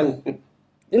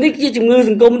នេះជាជំងឺ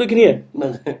សង្គមដូចគ្នា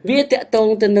វាតកតង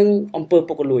ទៅនឹងអំពើ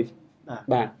ពុករលួយ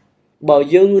បាទបើ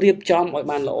យើងរៀបចំឲ្យ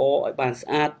បានល្អឲ្យបានស្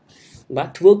អាតបាទ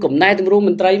ធ្វើកំណែទម្រង់ម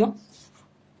ន្ត្រីមក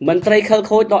មន្ត្រីខិល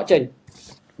ខូចដកចេញ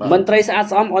មន្ត្រីស្អាត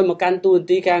ស្អំឲ្យមកកាន់តួនា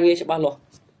ទីការងារច្បាស់លាស់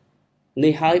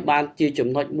នេះហើយបានជាចំ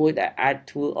ណុចមួយដែលអាច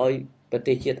ធ្វើឲ្យប្រ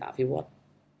ទេសជាតិអភិវឌ្ឍ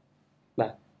បា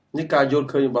ទនេះការយល់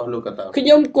ឃើញរបស់លោកកតាខ្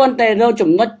ញុំគ្រាន់តែរក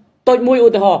ចំណុចតូចមួយឧ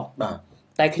ទាហរណ៍បាទ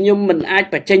តែខ្ញុំមិនអាច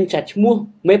បញ្ចេញចាត់ឈ្មោះ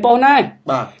មេប៉ុស្តិ៍ណា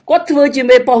បាទគាត់ធ្វើជា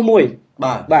មេប៉ុស្តិ៍មួយ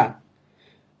បាទ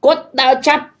គាត់ដើរ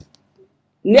ចាប់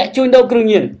អ្នកជួញដូរគ្រឿង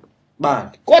ញៀនបាទ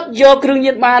គាត់យកគ្រឿង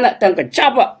ញៀនបានទាំងកញ្ច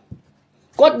ប់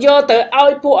គាត់យកទៅឲ្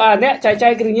យពួកអ្នកចែកចា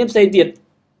យគ្រឿងញៀនផ្សេងទៀត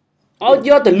ឲ្យ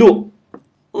យកទៅលក់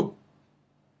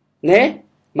ណែ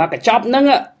មកកញ្ចប់ហ្នឹង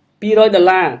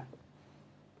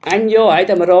$200អញយកឲ្យ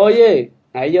តែ100ទេ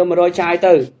ហើយយក100ចាយ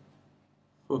ទៅ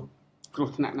គ្រោះ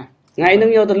ថ្នាក់ណាស់ថ្ងៃហ្នឹ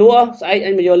ងយកទៅលក់ស្អែកអ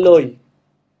ញមកយកលុយ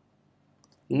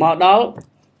មកដល់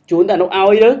ជូនតែអនុ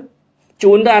ឲ្យទៅ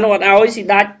ជូនតែអនុអត់ឲ្យស៊ី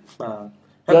ដាច់បា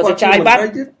ទយកទៅចាយបាត់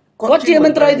គាត់ជាម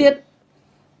ន្ត្រីទៀត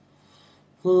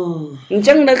អញ្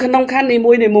ចឹងនៅក្នុងខណ្ឌនី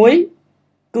មួយ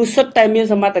គឺសុទ្ធតែមាន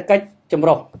សមត្ថកិច្ចចម្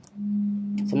រុះ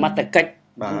សមត្ថកិច្ច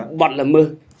បត់ល្មើស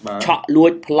ឆក់លួ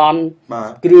ចប្លន់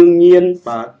គ្រឿងញៀន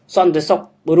សន្តិសុខ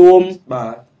រួម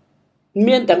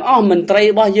មានទាំងអស់មន្ត្រីរ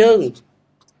បស់យើង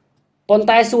ប៉ុន្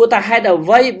តែសួរថាហេតុអ្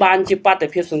វីបានជាបាតុ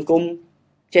ភិបសង្គម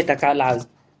ចេះតែកើតឡើង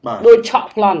ដូចឆក់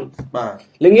ប្លន់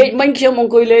ល្ងាចមិញខ្ញុំអ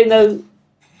ង្គុយលេងនៅ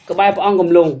ក្បែរព្រះអង្គកំ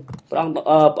ឡុងព្រះអង្គ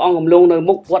កំឡុងនៅ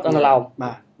មុខវត្តអន្តឡោម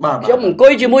បាទ ខ្ញុំអង្គុ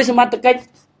យជាមួយសមត្ថកិច្ច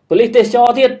ប៉ូលីសទេសចរ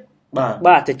ទៀត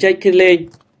បាទទៅជែកគ្នាលេង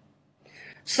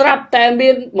ស្រាប់តែមា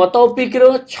នម៉ូតូ2គ្រឿ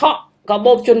ងឆក់កា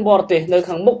បូបជនបរទេសនៅ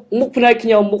ខាងមុខភ្នែកខ្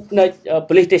ញុំមុខនៅ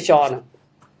ប៉ូលីសទេសចរហ្នឹង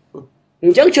អ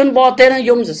ញ្ចឹងជនបរទេសហ្នឹង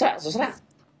យំសស្រាក់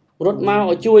រត់មក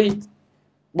ឲ្យជួយ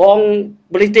បង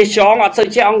ប៉ូលីសទេសចរអត់សូវ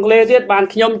ចេះអង់គ្លេសទៀតបាន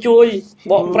ខ្ញុំជួយ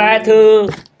បកប្រែធ្វើ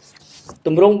ត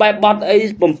ម្រង់បែបបត់អី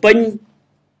បំពេញ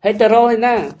ហើយទៅរកឯ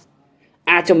ណា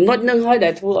ចំណុចហ្នឹងហើយដែ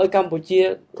លធ្វើឲ្យកម្ពុជា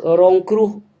រងគ្រោះ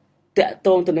តាក់ទ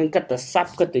ងទៅនឹងកិត្តិស័ព្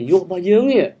ទកិត្តិយសរបស់យើង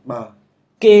នេះបាទ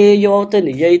គេយកទៅ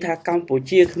និយាយថាកម្ពុ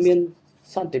ជាគ្មាន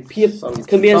សន្តិភាព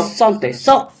គ្មានសន្តិ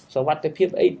សុខសวัสดิភាព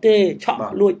អីទេឆក់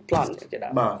លួចប្លន់ជាដើ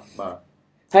មបាទ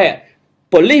ហើយ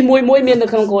ប៉ូលីសមួយមាននៅ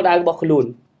ក្នុងគោលដៅរបស់ខ្លួន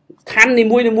ខណ្ឌនី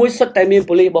មួយសុទ្ធតែមាន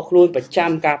ប៉ូលីសរបស់ខ្លួនប្រ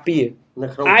ចាំការពារនៅ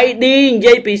ក្នុង ID និ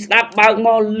យាយពីស្ដាប់បើកម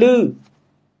កលឺ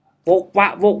វោ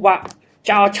កវាក់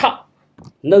ចោលឆក់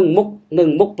នឹងមុខ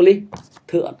ប៉ូលីស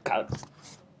ធ្វើអត់កើត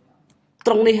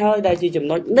ត្រង់នេះហើយដែលជាចំ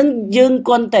ណុចនឹងយើង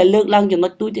គ្រាន់តែលើកឡើងចំណុ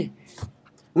ចទូចទេ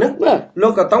នឹងលោ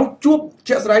កក៏ต้องជួប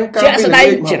ជាក់ស្ដែងការ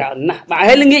ច្រើនណាស់បាទ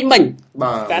ហើយល្ងាចមិញ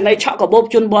បាទករណីឆក់កាបូប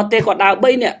ជនបរទេសគាត់ដើរ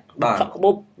3នាក់ឆក់កាបូ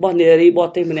បរបស់នារីបរ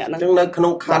ទេសម្នាក់ហ្នឹងអញ្ចឹងនៅក្នុ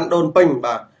ងខណ្ឌដូនពេញ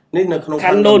បាទនេះនៅក្នុងខ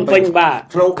ណ្ឌដូនពេញបាទ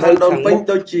ក្នុងខណ្ឌដូនពេញ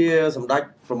ដូចជាសម្ដេច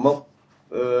ប្រមុខ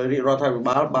រាជរដ្ឋាភិ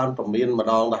បាលបានប្រមានម្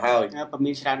ដងទៅហើយប្រ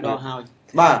មានច្រើនដងហើយ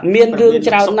បាទមានរឿង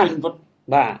ច្រើនណាស់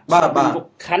បាទ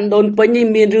ខណ្ឌដូនពេញនេះ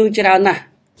មានរឿងច្រើនណាស់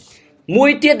មួ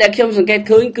យទៀតដែលខ្ញុំសង្កេត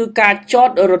ឃើញគឺការចត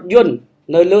រថយន្ត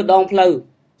នៅលើដងផ្លូវ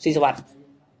ស៊ីសវត្ត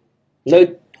នៅ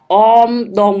អម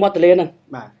ដងមាត់ទន្លេហ្នឹង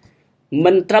បាទ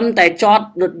មិនត្រឹមតែចត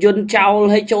រថយន្តចោល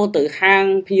ឲ្យចូលទៅហាង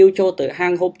ភៀវចូលទៅហា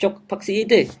ងហូបចុកផឹកស៊ី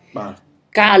ទេបាទ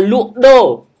ការលក់ដូរ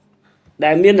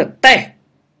ដែលមានរទេះ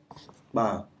បា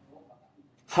ទ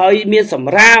ហើយមានស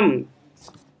ម្រាម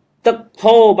ទឹក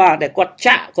ហូរបាទដែលគាត់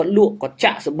ចាក់គាត់លក់គាត់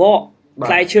ចាក់សបក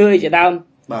ផ្លែឈើជាដើម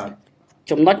បាទ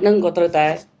ចំណុចហ្នឹងក៏ត្រូវតែ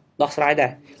ដោះស្រាយដែ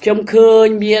រខ្ញុំឃើញ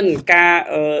មានការ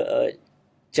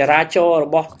ចរាចរណ៍រ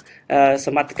បស់ស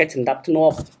មត្ថកិច្ចសម្ដាប់ធ្នា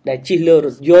ប់ដែលជិះលើរ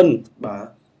ថយន្តបាទ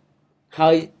ហើ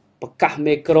យប្រកាស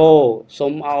មេក្រូសូ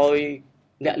មឲ្យ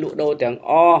អ្នកលក់ដូរទាំង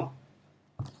អស់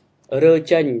រើ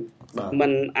ចេញមិ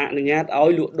នអនុញ្ញាតឲ្យ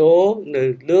លក់ដូរនៅ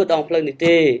លើដងផ្លូវនេះ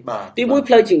ទេទី1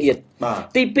ផ្លូវចង្អៀត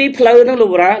ទី2ផ្លូវហ្នឹងលោក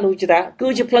បារ៉ាលោកជាតាគឺ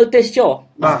ជាផ្លូវទេសចរ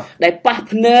ដែលប៉ះ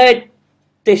ភ្នែក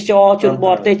ទេសចរជនប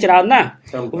រទេសច្រើនណាស់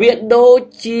វាដូច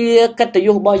ជាកិត្តិយ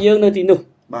សរបស់យើងនៅទីនោះ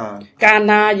បាទកាល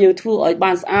ណាយើងធ្វើឲ្យ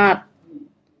បានស្អាត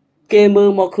គេមើល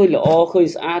មកឃើញល្អឃើញ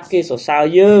ស្អាតគេសរសើរ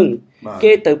យើង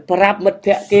គេទៅប្រាប់មិត្ត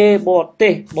ភ័ក្តិគេបរទេ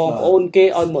សបងប្អូនគេ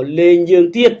ឲ្យមកលេងយើង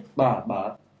ទៀតបា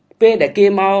ទពេលដែលគេ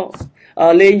មក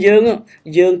លេង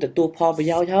យើងទទួលផលប្រ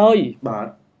យោជន៍ហើយបាទ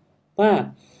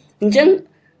អញ្ចឹង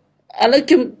ឥឡូវ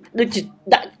ខ្ញុំដូចជា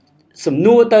ដាក់សំ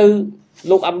ណួរទៅ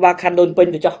លោកអភិបាលខណ្ឌដូនពេញ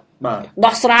ទៅចុះបាទ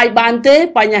ដោះស្រាយបានទេ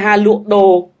បញ្ហាលក់ដូ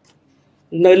រ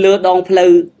នៅលើដងផ្លូ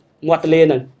វមាត់ទន្លេ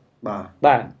ហ្នឹង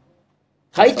បាទ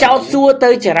ហើយចោតសួរទៅ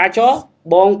ចរាចរណ៍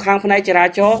បងខាងផ្នែកចរា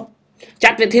ចរណ៍ចា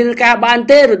ត់វិធានការបាន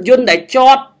ទេរថយន្តដែលច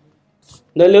ត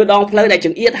នៅលើដងផ្លូវដែលច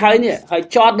ង្អៀតហើយនេះហើយ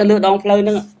ចតនៅលើដងផ្លូវហ្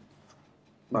នឹង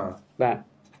បាទ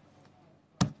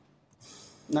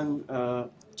នឹង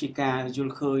ជាការយ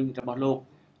ល់ឃើញរបស់លោក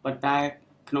ប៉ុន្តែ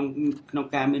ក្នុង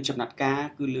ការមានចំណាត់ការ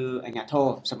គឺលើអាជ្ញាធរ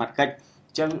សមត្ថកិច្ច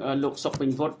អញ្ចឹងលោកសុកពេញ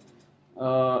វុឌ្ឍ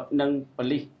និងប៉ូ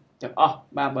លីសទាំងអស់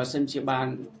បាទបើសិនជាបាន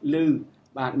ឮ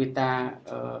បាទមេត្តា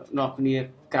នាំគ្នា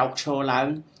ក្រោកឈរឡើង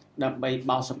ដើម្បី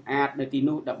បោសសម្អាតនៅទី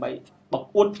នោះដើម្បីបក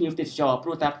អួតភ្ញៀវទេសចរព្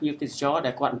រោះតែភ្ញៀវទេសចរ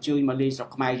ដែលគាត់អញ្ជើញមកលេងស្រុក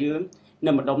ខ្មែរយើង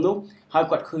នៅម្ដុំនោះហើយ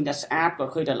គាត់ឃើញតែស្អាតគា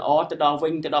ត់ឃើញតែល្អទៅដល់វិ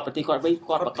ញទៅដល់ប្រទេសគាត់វិញ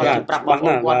គាត់ប្រកាសជាប្រាប់បងប្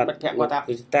អូនគាត់មិត្តភក្តិគាត់ថា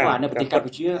បាទនៅប្រទេសកម្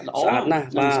ពុជាល្អស្អាតណាស់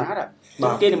បា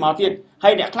ទគេមកទៀតហើ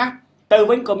យអ្នកខ្លះទៅ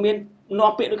វិញក៏មាន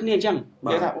នាំពាក្យដូចគ្នាអញ្ចឹង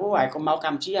គេថាអូអាយកុំមកក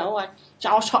ម្ពុជាអូអា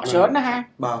ចោលឆក់ច្រើនណាស់ហា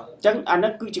បាទអញ្ចឹងអានឹ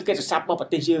ងគឺជាកិច្ចស័ព្ទរបស់ប្រ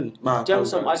ទេសយើងអញ្ចឹង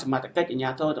សូមឲ្យសមត្ថកិច្ចអាជ្ញា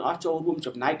ធរទាំងអស់ចូលរួម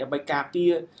ចំណែកដើម្បីការពា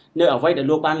រនៅអ្វីដែល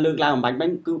លោកបានលើកឡើងអំបញ្ញមិញ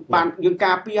គឺបានយើង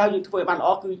ការពារហើយយើងធ្វើឲ្យបានល្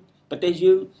អគឺប្រទេស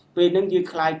យើងពេលហ្នឹងយើង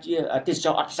ខ្លាយជាទេសច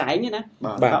រអត់ផ្សែងណា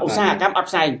បាទឧស្សាហកម្មអត់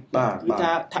ផ្សែងគឺ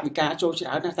ថាថវិកាចូលច្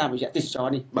រើនណាស់តាមរយៈទេសចរ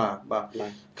នេះបាទ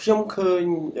ខ្ញុំឃើញ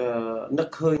នឹក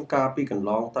ឃើញការពីកន្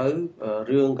លងទៅ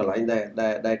រឿងកន្លែង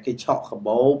ដែលគេឆក់កា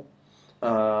បូប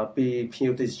ពីភ្ញៀ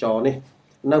វទេសចរនេះ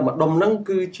នៅម្ដុំហ្នឹង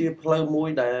គឺជាផ្លូវមួយ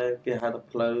ដែលគេហៅថា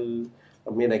ផ្លូវ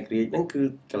មានឯករាជ្យហ្នឹងគឺ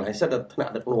កន្លែងសិទ្ធិថ្នា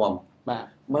ក់ដឹកនាំបា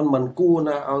ទមិនគួរ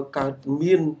ណាឲ្យកើត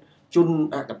មានជន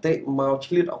អកតេមក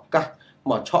ឆ្លៀតឱកាស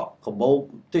មកឆក់កាបូប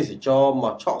ទេសចរម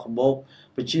កឆក់កាបូប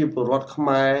ប្រជាពលរដ្ឋខ្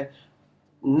មែរ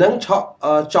នឹងឆក់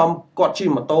ចំគាត់ជិះ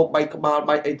ម៉ូតូបែកក្បាល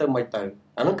បែកអីទៅមិនទៅ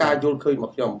អាហ្នឹងការយល់ឃើញម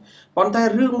កខ្ញុំប៉ុន្តែ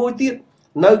រឿងមួយទៀត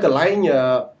នៅកន្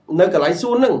លែង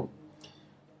សួនហ្នឹង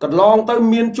កន្លងទៅ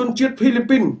មានជនជាតិហ្វីលី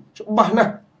ពីនច្បាស់ណា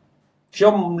ស់ ខ្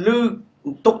ញុំលឺ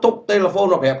ទុក telephone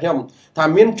របស់ខ្ញុំថា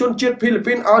មានជនជាតិហ្វីលី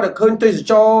ពីនឲ្យតែឃើញទេស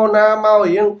ចរណាមក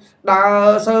រៀងដើ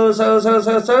រ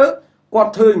សើគា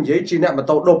ត់ធ្វើនិយាយជាអ្នកម៉ូ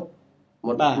តូដប់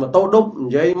ម៉ូតូដប់និ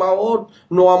យាយមកអូ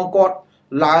នាំគាត់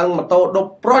ឡើងម៉ូតូដ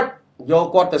ប់ប្រុចយក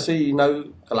គាត់ទៅស៊ីនៅ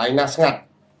កន្លែងណាស្ងាត់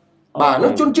បាទនឹ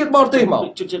ងជនជាតិបរទេសមក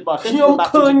ជនជាតិបរទេសខ្ញុំ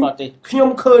ឃើញ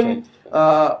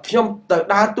ខ្ញុំទៅ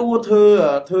ដើរតួ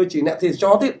ធ្វើជាអ្នកទេសច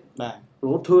រទៀតបាទ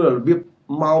ធ្វើរបៀប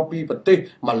មកពីប្រទេស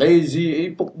ម៉ាឡេស៊ីអី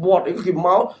ពុកវត្តអីគេម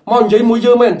កនិយាយមួយ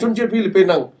យើងមែនជនជាតិហ្វីលីពីន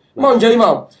ហ្នឹងមកនិ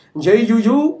យាយ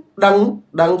យូរ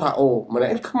ដឹងថាអូម្នា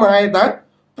ក់ខ្មែរតើ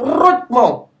ប្រុចម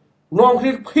កនាំគ្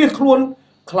នាភៀសខ្លួន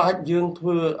ខ្លាចយើងធ្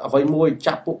វើអ្វីមួយ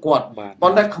ចាប់ពួកគាត់ប៉ុ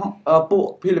ន្តែពួក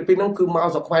ហ្វីលីពីនហ្នឹងគឺមក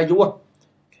ស្រុកខ្មែរយូរ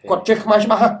គាត់ចេះខ្មែរច្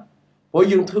បាស់ព្រោះ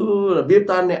យើងធ្វើរបៀប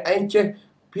តាមអ្នកឯងចេះ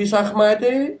ភាសាខ្មែរ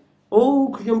ទេអូ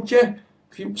ខ្ញុំចេះ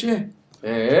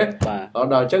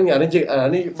ដល់អញ្ចឹងអា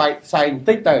នេះបែកផ្សាយបន្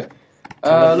តិចទៅ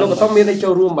លោកក៏ต้องមានឲ្យចូ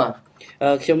លរួមបាទ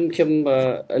ខ្ញុំ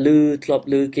លឺធ្លាប់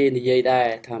លឺគេនិយាយដែរ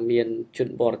ថាមានជន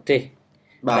បរទេស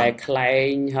ដែលខ្លែ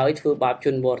ងហើយធ្វើបាបជ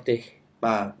នបរទេស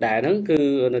បាទដែលហ្នឹងគឺ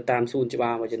នៅតាមសួនច្បា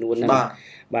រមួយចំនួនហ្នឹង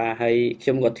បាទហើយខ្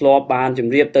ញុំក៏ធ្លាប់បានជ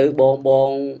ម្រាបទៅបង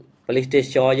ប៉ូលីសទេស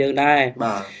ចរយើងដែរ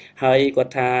បាទហើយគា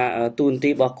ត់ថាទូនទី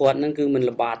របស់គាត់ហ្នឹងគឺមិន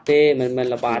ល្បាតទេមិន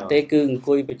ល្បាតទេគឺអង្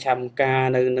គុយប្រចាំការ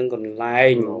នៅនឹងកន្លែ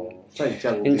ង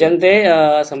អញ្ចឹងទេ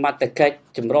សមត្ថកិច្ច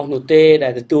ចម្រុះនោះទេដែ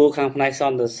លទទួលខាងផ្នែកស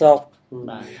ន្តិសុខ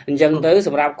អញ្ចឹងទៅស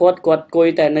ម្រាប់គាត់គួយ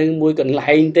តែនៅមួយកន្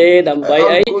លែងទេដើម្បី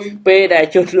អីពេលដែល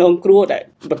ជនរងគ្រោះដែល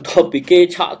បន្ទាប់ពីគេ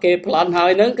ឆក់គេប្លន់ហើ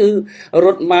យហ្នឹងគឺរ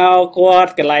ត់មកគា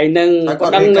ត់កន្លែងហ្នឹង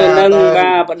ប្តឹងនៅហ្នឹង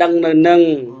បាទប្តឹងនៅហ្នឹង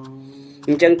អ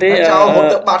ញ្ចឹងទេចោ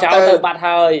លទៅបាត់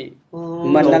ហើយ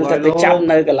មិនដឹងទៅចាប់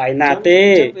នៅកន្លែងណាទេ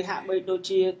វាហាក់បីដូច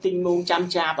ជាទីងមងចាំ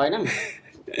ចាប់ហើយហ្នឹង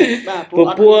បាទព្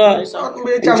រោះ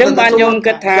អញ្ចឹងបានខ្ញុំ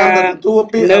គិតថា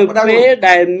នៅពេល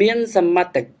ដែលមានសម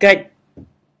ត្ថកិច្ច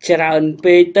ច្រើន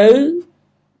ពេកទៅ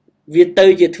វាទៅ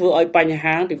ជាធ្វើឲ្យបញ្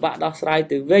ហាពិបាកដោះស្រាយ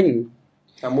ទៅវិញ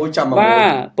តែមួយចាំមកបា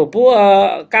ទព្រោះ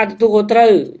ការទទួលខុសត្រូ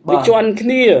វវាជន់គ្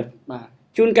នាបាទ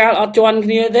ជួនកាលអត់ជន់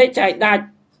គ្នាទេចែកដាច់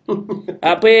ដ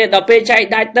ល់ពេលចែក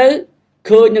ដាច់ទៅ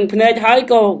ឃើញនឹងភ្នែកហើយ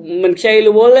ក៏មិនខ្ចីរ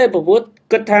វល់ទេព្រោះ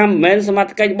គិតថាមិនមែនសមត្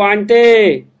ថកិច្ចបាញ់ទេ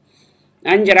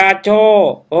អញចរាចរ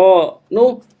នោះ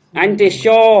អញទេសច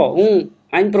រ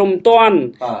អញព្រមតាន់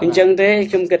អញ្ចឹងទេ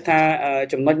ខ្ញុំគិតថា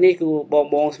ចំណុចនេះគឺ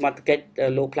បងសមត្ថកិច្ច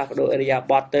លោកផ្លាស់ប្ដូរអរិយា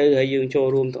ប័ត្រទៅហើយយើងចូល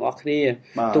រួមទាំងអស់គ្នា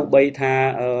ទោះបីថា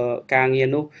ការងារ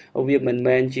នោះវាមិន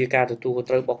មែនជាការទទួលខុស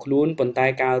ត្រូវរបស់ខ្លួនប៉ុន្តែ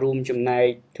ការរួមចំណែក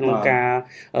ក្នុងការ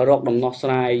រកដំណោះស្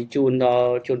រាយជូនដ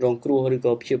ល់ជនរងគ្រោះឬ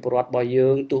ក៏ប្រជាពលរដ្ឋរបស់យើ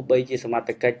ងទោះបីជាសមត្ថ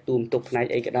កិច្ចទូមទុកផ្នែក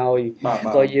អីក៏ដោយ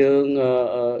ក៏យើង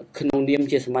ក្នុងនាម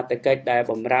ជាសមត្ថកិច្ចដែល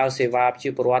បម្រើសេវាប្រជា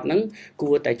ពលរដ្ឋហ្នឹងគួ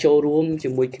រតែចូលរួមជា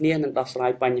មួយគ្នានិងដោះស្រា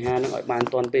យបញ្ហាហ្នឹងឲ្យបាន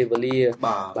ទាន់ពេលវេលា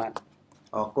បាទ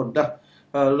អរគុណដែរ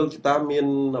លោកចតាមាន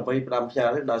អ្វីផ្ដាំផ្ញើ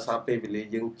ទេដោយសារពេលវេលា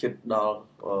យើងជិតដល់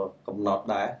កំណត់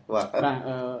ដែរបាទ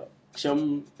ខ្ញុំ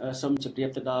សូមជម្រាប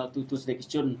ទៅដល់ទូទស្សនិក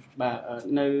ជនបាទ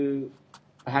នៅ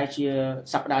ប្រហែលជា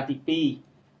សប្តាហ៍ទី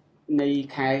2នៃ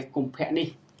ខែកុម្ភៈនេះ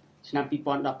ឆ្នាំ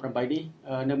2018នេះ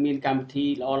នៅមានកម្មវិធី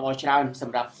ល្អច្រើនស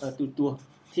ម្រាប់ទូទស្សន៍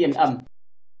TNM អ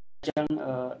ញ្ចឹង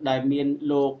ដែលមាន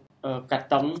លោកកា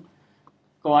តុង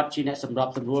គាត់ជាអ្នកសម្រប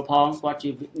សម្រួលផងគាត់ជា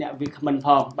អ្នកវាគ្មិនផ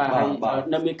ងបាទហើយ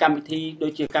នៅមានកម្មវិធីដូ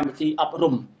ចជាកម្មវិធីអប់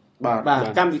រំបាទ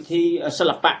កម្មវិធីសិ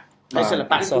ល្បៈហើយសិល្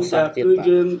បៈគឺ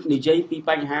យើងនិយាយពី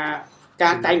បញ្ហា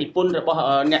ការតែងនិពន្ធរបស់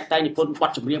អ្នកតែងនិពន្ធបទ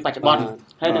ចម្រៀងបច្ចុប្បន្ន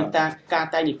ហើយនឹងការ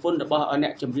តែងនិពន្ធរបស់អ្ន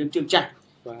កចម្រៀងជើងចាស់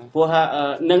ព្រោះ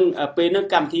នឹងពេលនឹង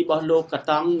កម្មវិធីរបស់លោកកា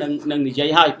តុងនឹងនិយាយ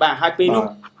ហើយបាទហើយពេលនោះ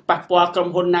ប៉ះពាល់ក្រុម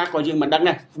ហ៊ុនណាក៏យើងមិនដឹង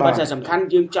ដែរប៉ុន្តែសំខាន់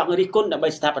យើងចង់រិះគន់ដើម្បី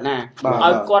ស្ថាបនា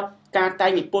ឲ្យគាត់ការតែ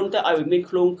ងនិពន្ធទៅឲ្យមាន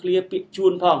ឃ្លោងឃ្លាពាក្យជួ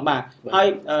នផងបាទហើយ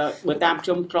បើតាមខ្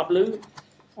ញុំធ្លាប់ឮ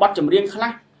បទចម្រៀងខ្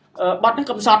លះបទហ្នឹង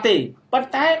កំសត់ទេប៉ុន្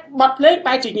តែបទភ្លេង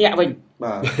បែរជាញាក់វិញ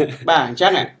បាទអញ្ចឹ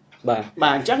ងបា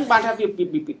ទអញ្ចឹងបានថាវា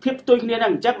ភាពផ្ទុយគ្នាហ្នឹ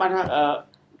ងអញ្ចឹងបានថា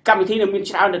កម្មវិធីនឹងមាន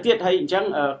ច្រើនទៅទៀតហើយអញ្ចឹង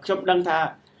ខ្ញុំដឹងថា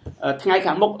ថ្ងៃ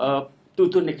ខាងមុខទូ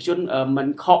ទស្សនិកជនមិន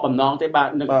ខកបំណងទេបាទ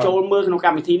នឹងចូលមើលក្នុងក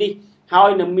ម្មវិធីនេះហើយ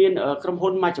នឹងមានក្រុមហ៊ុ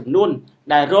នមួយចំនួន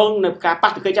ដែលរងនៅការប៉ះ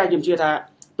ទង្គិចខ្ញុំជឿថា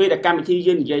ពេលដែលកម្មវិធី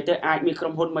យើងនិយាយទៅអាចមានក្រុ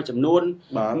មហ៊ុនមួយចំនួន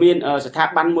មានស្ថា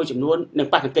ប័នមួយចំនួននឹង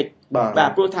ប៉ះទង្គិចបាទ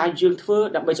ព្រោះថាយើងធ្វើ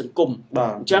ដើម្បីសង្គម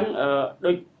អញ្ចឹង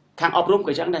ដូចខាងអប់រំ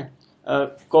ក៏អញ្ចឹងដែរ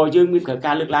ក៏យើងមាន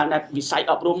ការលើកឡើងដែរវិស័យ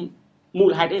អប់រំមូ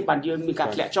លហេតុអីបានយើងមានការ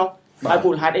ធ្លាក់ចុះហើយ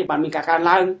មូលហេតុអីបានមានការកើន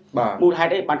ឡើងមូលហេ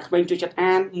តុអីបានក្មេងចូលចិត្ត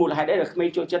អានមូលហេតុអីដែលក្មេង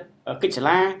ចូលចិត្តកិច្ចសា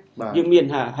លាយើងមាន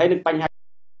ហើយនឹងបញ្ហា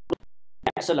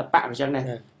សិល្បៈអញ្ចឹងដែរ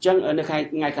អញ្ចឹងនៅថ្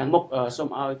ងៃខាងមុខសូម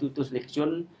ឲ្យទូទស្សនិកជន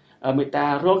មេត្តា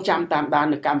រងចាំតាមដាន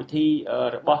នៅកម្មវិធី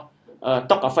របស់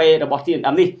តុកកាហ្វេរបស់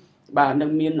TNM នេះ បាទនឹ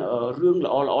ងមានរឿង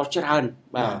ល្អច្រើន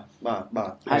បាទ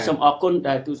ហើយសូមអរគុណ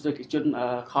ដែលទស្សនិកជន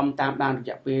ខំតាមដានរ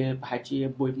យៈពេលប្រហែលជា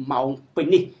1 ម៉ោងពេញ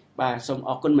នេះបាទសូម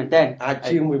អរគុណមែនតើអាច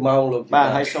ជាង1 ម៉ោងលោកបាទ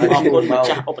ហើយសូមអរគុណម្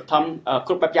ចាស់ឧបត្ថម្ភ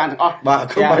គ្រប់បែបយ៉ាងទាំងអស់បាទ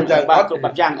គ្រប់បែបយ៉ាងគ្រប់បែ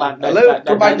បយ៉ាងបាទឥឡូវ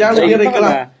គ្រប់បែបយ៉ាងមានអីខ្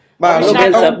លះបាទលោកមា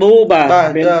នសាប៊ូបាទ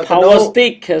មាន Power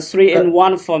Stick 3 in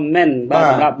 1 for men បាទ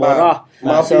សម្រាប់បុរស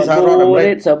មកពីសហរដ្ឋអាមេ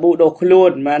រិកសាប៊ូដុសខ្លួ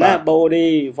នមែនណា Body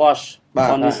Wash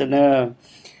Conditioner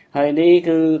ហើយនេះ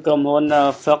គឺក្រុមហ៊ុន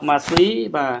Frogmacy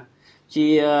បាទ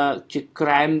ជាក្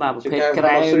រែមបាទប្រភេទក្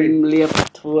រែមលាប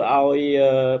ធ្វើឲ្យ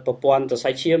ប្រព័ន្ធសរ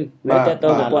សៃឈាមមែនទេទៅ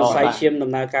ប្រព័ន្ធសរសៃឈាម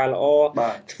ដំណើរការល្អ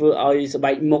ធ្វើឲ្យស្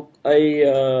បែកមុខអី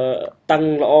តឹង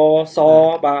ល្អស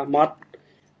បាទម៉ត់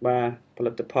បាទផ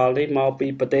លិតផលនេះមកពី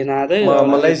ប្រទេសណាទៅ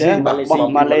ម៉ាឡេស៊ី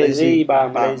ម៉ាឡេស៊ីបាទ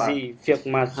ម៉ាឡេស៊ី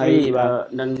Frogmacy បាទ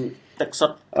នឹងទឹកសុ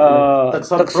ទ្ធ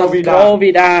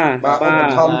Provida បាទ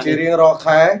ធម្មជារៀងរាល់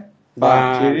ខែបាទ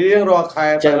ជារៀងរាល់ខែ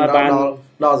ទៅ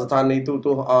ដល់ស្ថានីយទូទ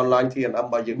ស្សន៍អនឡាញ TNM រ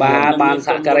បស់យើងបានស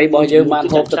ហការីរបស់យើងបាន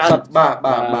ហូបទឹកសុទ្ធបាទ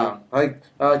ហើយ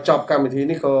ចប់កម្មវិធី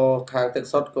នេះក៏ខាងទឹក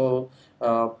សុទ្ធក៏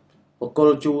បកគល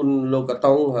ជូនលោកក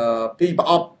តុងពីប្រ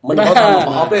អប់មិនគាត់ថា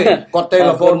ប្រអប់ទេគាត់ទេ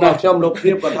លេហ្វូនមកខ្ញុំលោក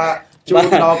ភាពគាត់ថាជូន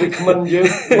ដល់វិក្មិនយើង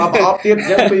មកប្រអប់ទៀតអញ្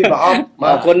ចឹងពីប្រអប់អ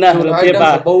រគុណណាស់លោកភាព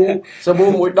បាទសាប៊ូ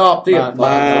មួយដបទៀត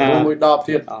បាទសាប៊ូមួយដប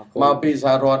ទៀតមកពីស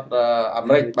ហរដ្ឋអា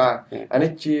មេរិកបាទអា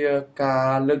នេះជាកា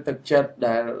រលើកទឹកចិត្ត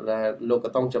ដែលលោកក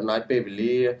តុងចំណាយពេលវេ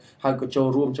លាហើយក៏ចូល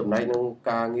រួមចំណែកក្នុង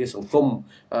ការងារសង្គម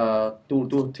ទូល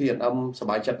ទស្សន៍ TNM សប្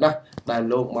បាយចិត្តណាស់ដែល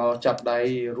លោកមកចាប់ដៃ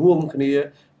រួមគ្នា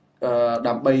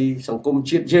ដើម្បីសង្គម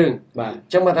ជាតិយើងបាទអ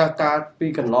ញ្ចឹងមកថាការពី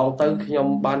កន្លងទៅខ្ញុំ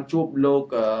បានជួបលោក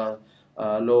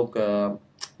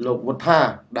វុទ្ធា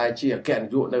ដែលជាអគ្គនា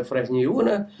យកនៅ Fresh News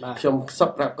ណាខ្ញុំសឹក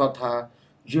ប្រាប់គាត់ថា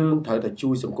យើងត្រូវតែជួ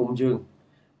យសង្គមយើង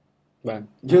បាទ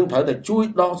យើងត្រូវតែជួយ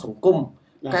ដល់សង្គម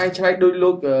កែច្នៃដោយលោ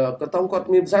កកតុងគាត់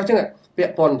មានប្រសាសន៍អញ្ចឹងពា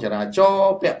ក់ព័ន្ធចរាចរ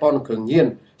ណ៍ពាក់ព័ន្ធគ្រឿងញៀន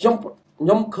ខ្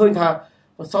ញុំឃើញថា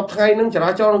សពថ្ងៃហ្នឹងចរា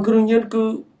ចរណ៍និងគ្រឿងញៀនគឺ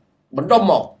បណ្ដុំ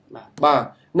មកបាទ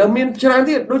នៅមានច្រើន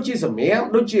ទៀតដូចជាសម្រាប់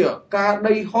ដូចជាការ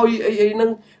ដីហុយអីហ្នឹង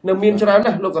នៅមានច្រើន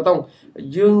ណាស់លោកកតុង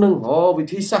យើងនឹងរកវិ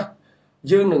ធីសាស្ត្រ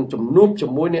យើងនឹងជំនួបជា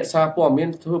មួយអ្នកសារព័ត៌មាន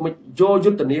ធ្វើមកយកយុ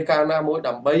ទ្ធនាការណាមួយ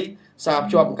ដើម្បីសារភ្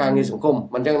ជាប់ការងារសង្គម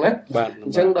មិនអញ្ចឹងណាអ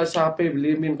ញ្ចឹងដោយសារពេលវេ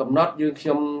លាមានកំណត់យើងខ្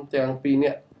ញុំទាំង2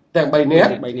នាក់ទាំង3នាក់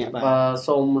បាទ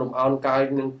សូមលំអោនកាយ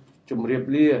នឹងជម្រាប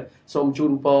លាសូមជូ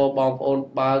នពរបងប្អូន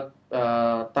បើក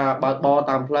បើកបរ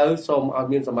តាមផ្លូវសូមឲ្យ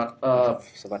មានសុវ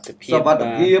ត្ថិ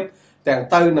ភាពទាំង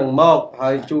ទៅនឹងមកហើ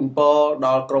យជូនពរដ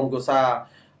ល់ក្រុមគ្រួសារ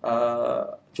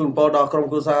ជូនពរដល់ក្រុម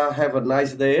គ្រួសារ Have a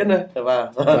nice day ណាបាទ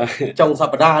ចុងស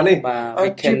ប្តាហ៍នេះ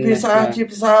ជាភា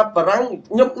សាបារាំង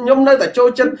ខ្ញុំនៅតែចូល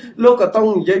ចិត្តលោកកតុង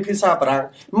និយាយភាសាបារាំង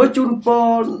មើលជូនពរ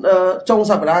ចុង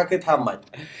សប្តាហ៍គេថាម៉េច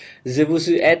Je vous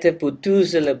souhaite pour tous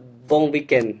le bon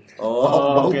week-end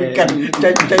bon weekend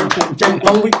ចេញ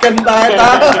bon weekend ដែរតា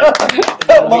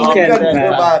bon weekend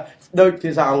បាទដូច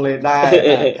ភាសាអង់គ្លេសដែរ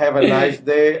Have a nice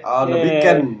day on the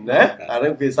weekend ណាអា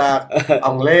នេះភាសាអ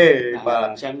ង់គ្លេសបាទអ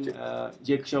ញ្ចឹង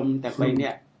យើងខ្ញុំទាំង3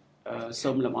នាក់សូ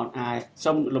មលំអរ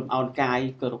កាយ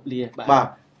គោរពលាបាទ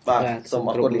សូម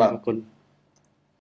អរគុណបាទ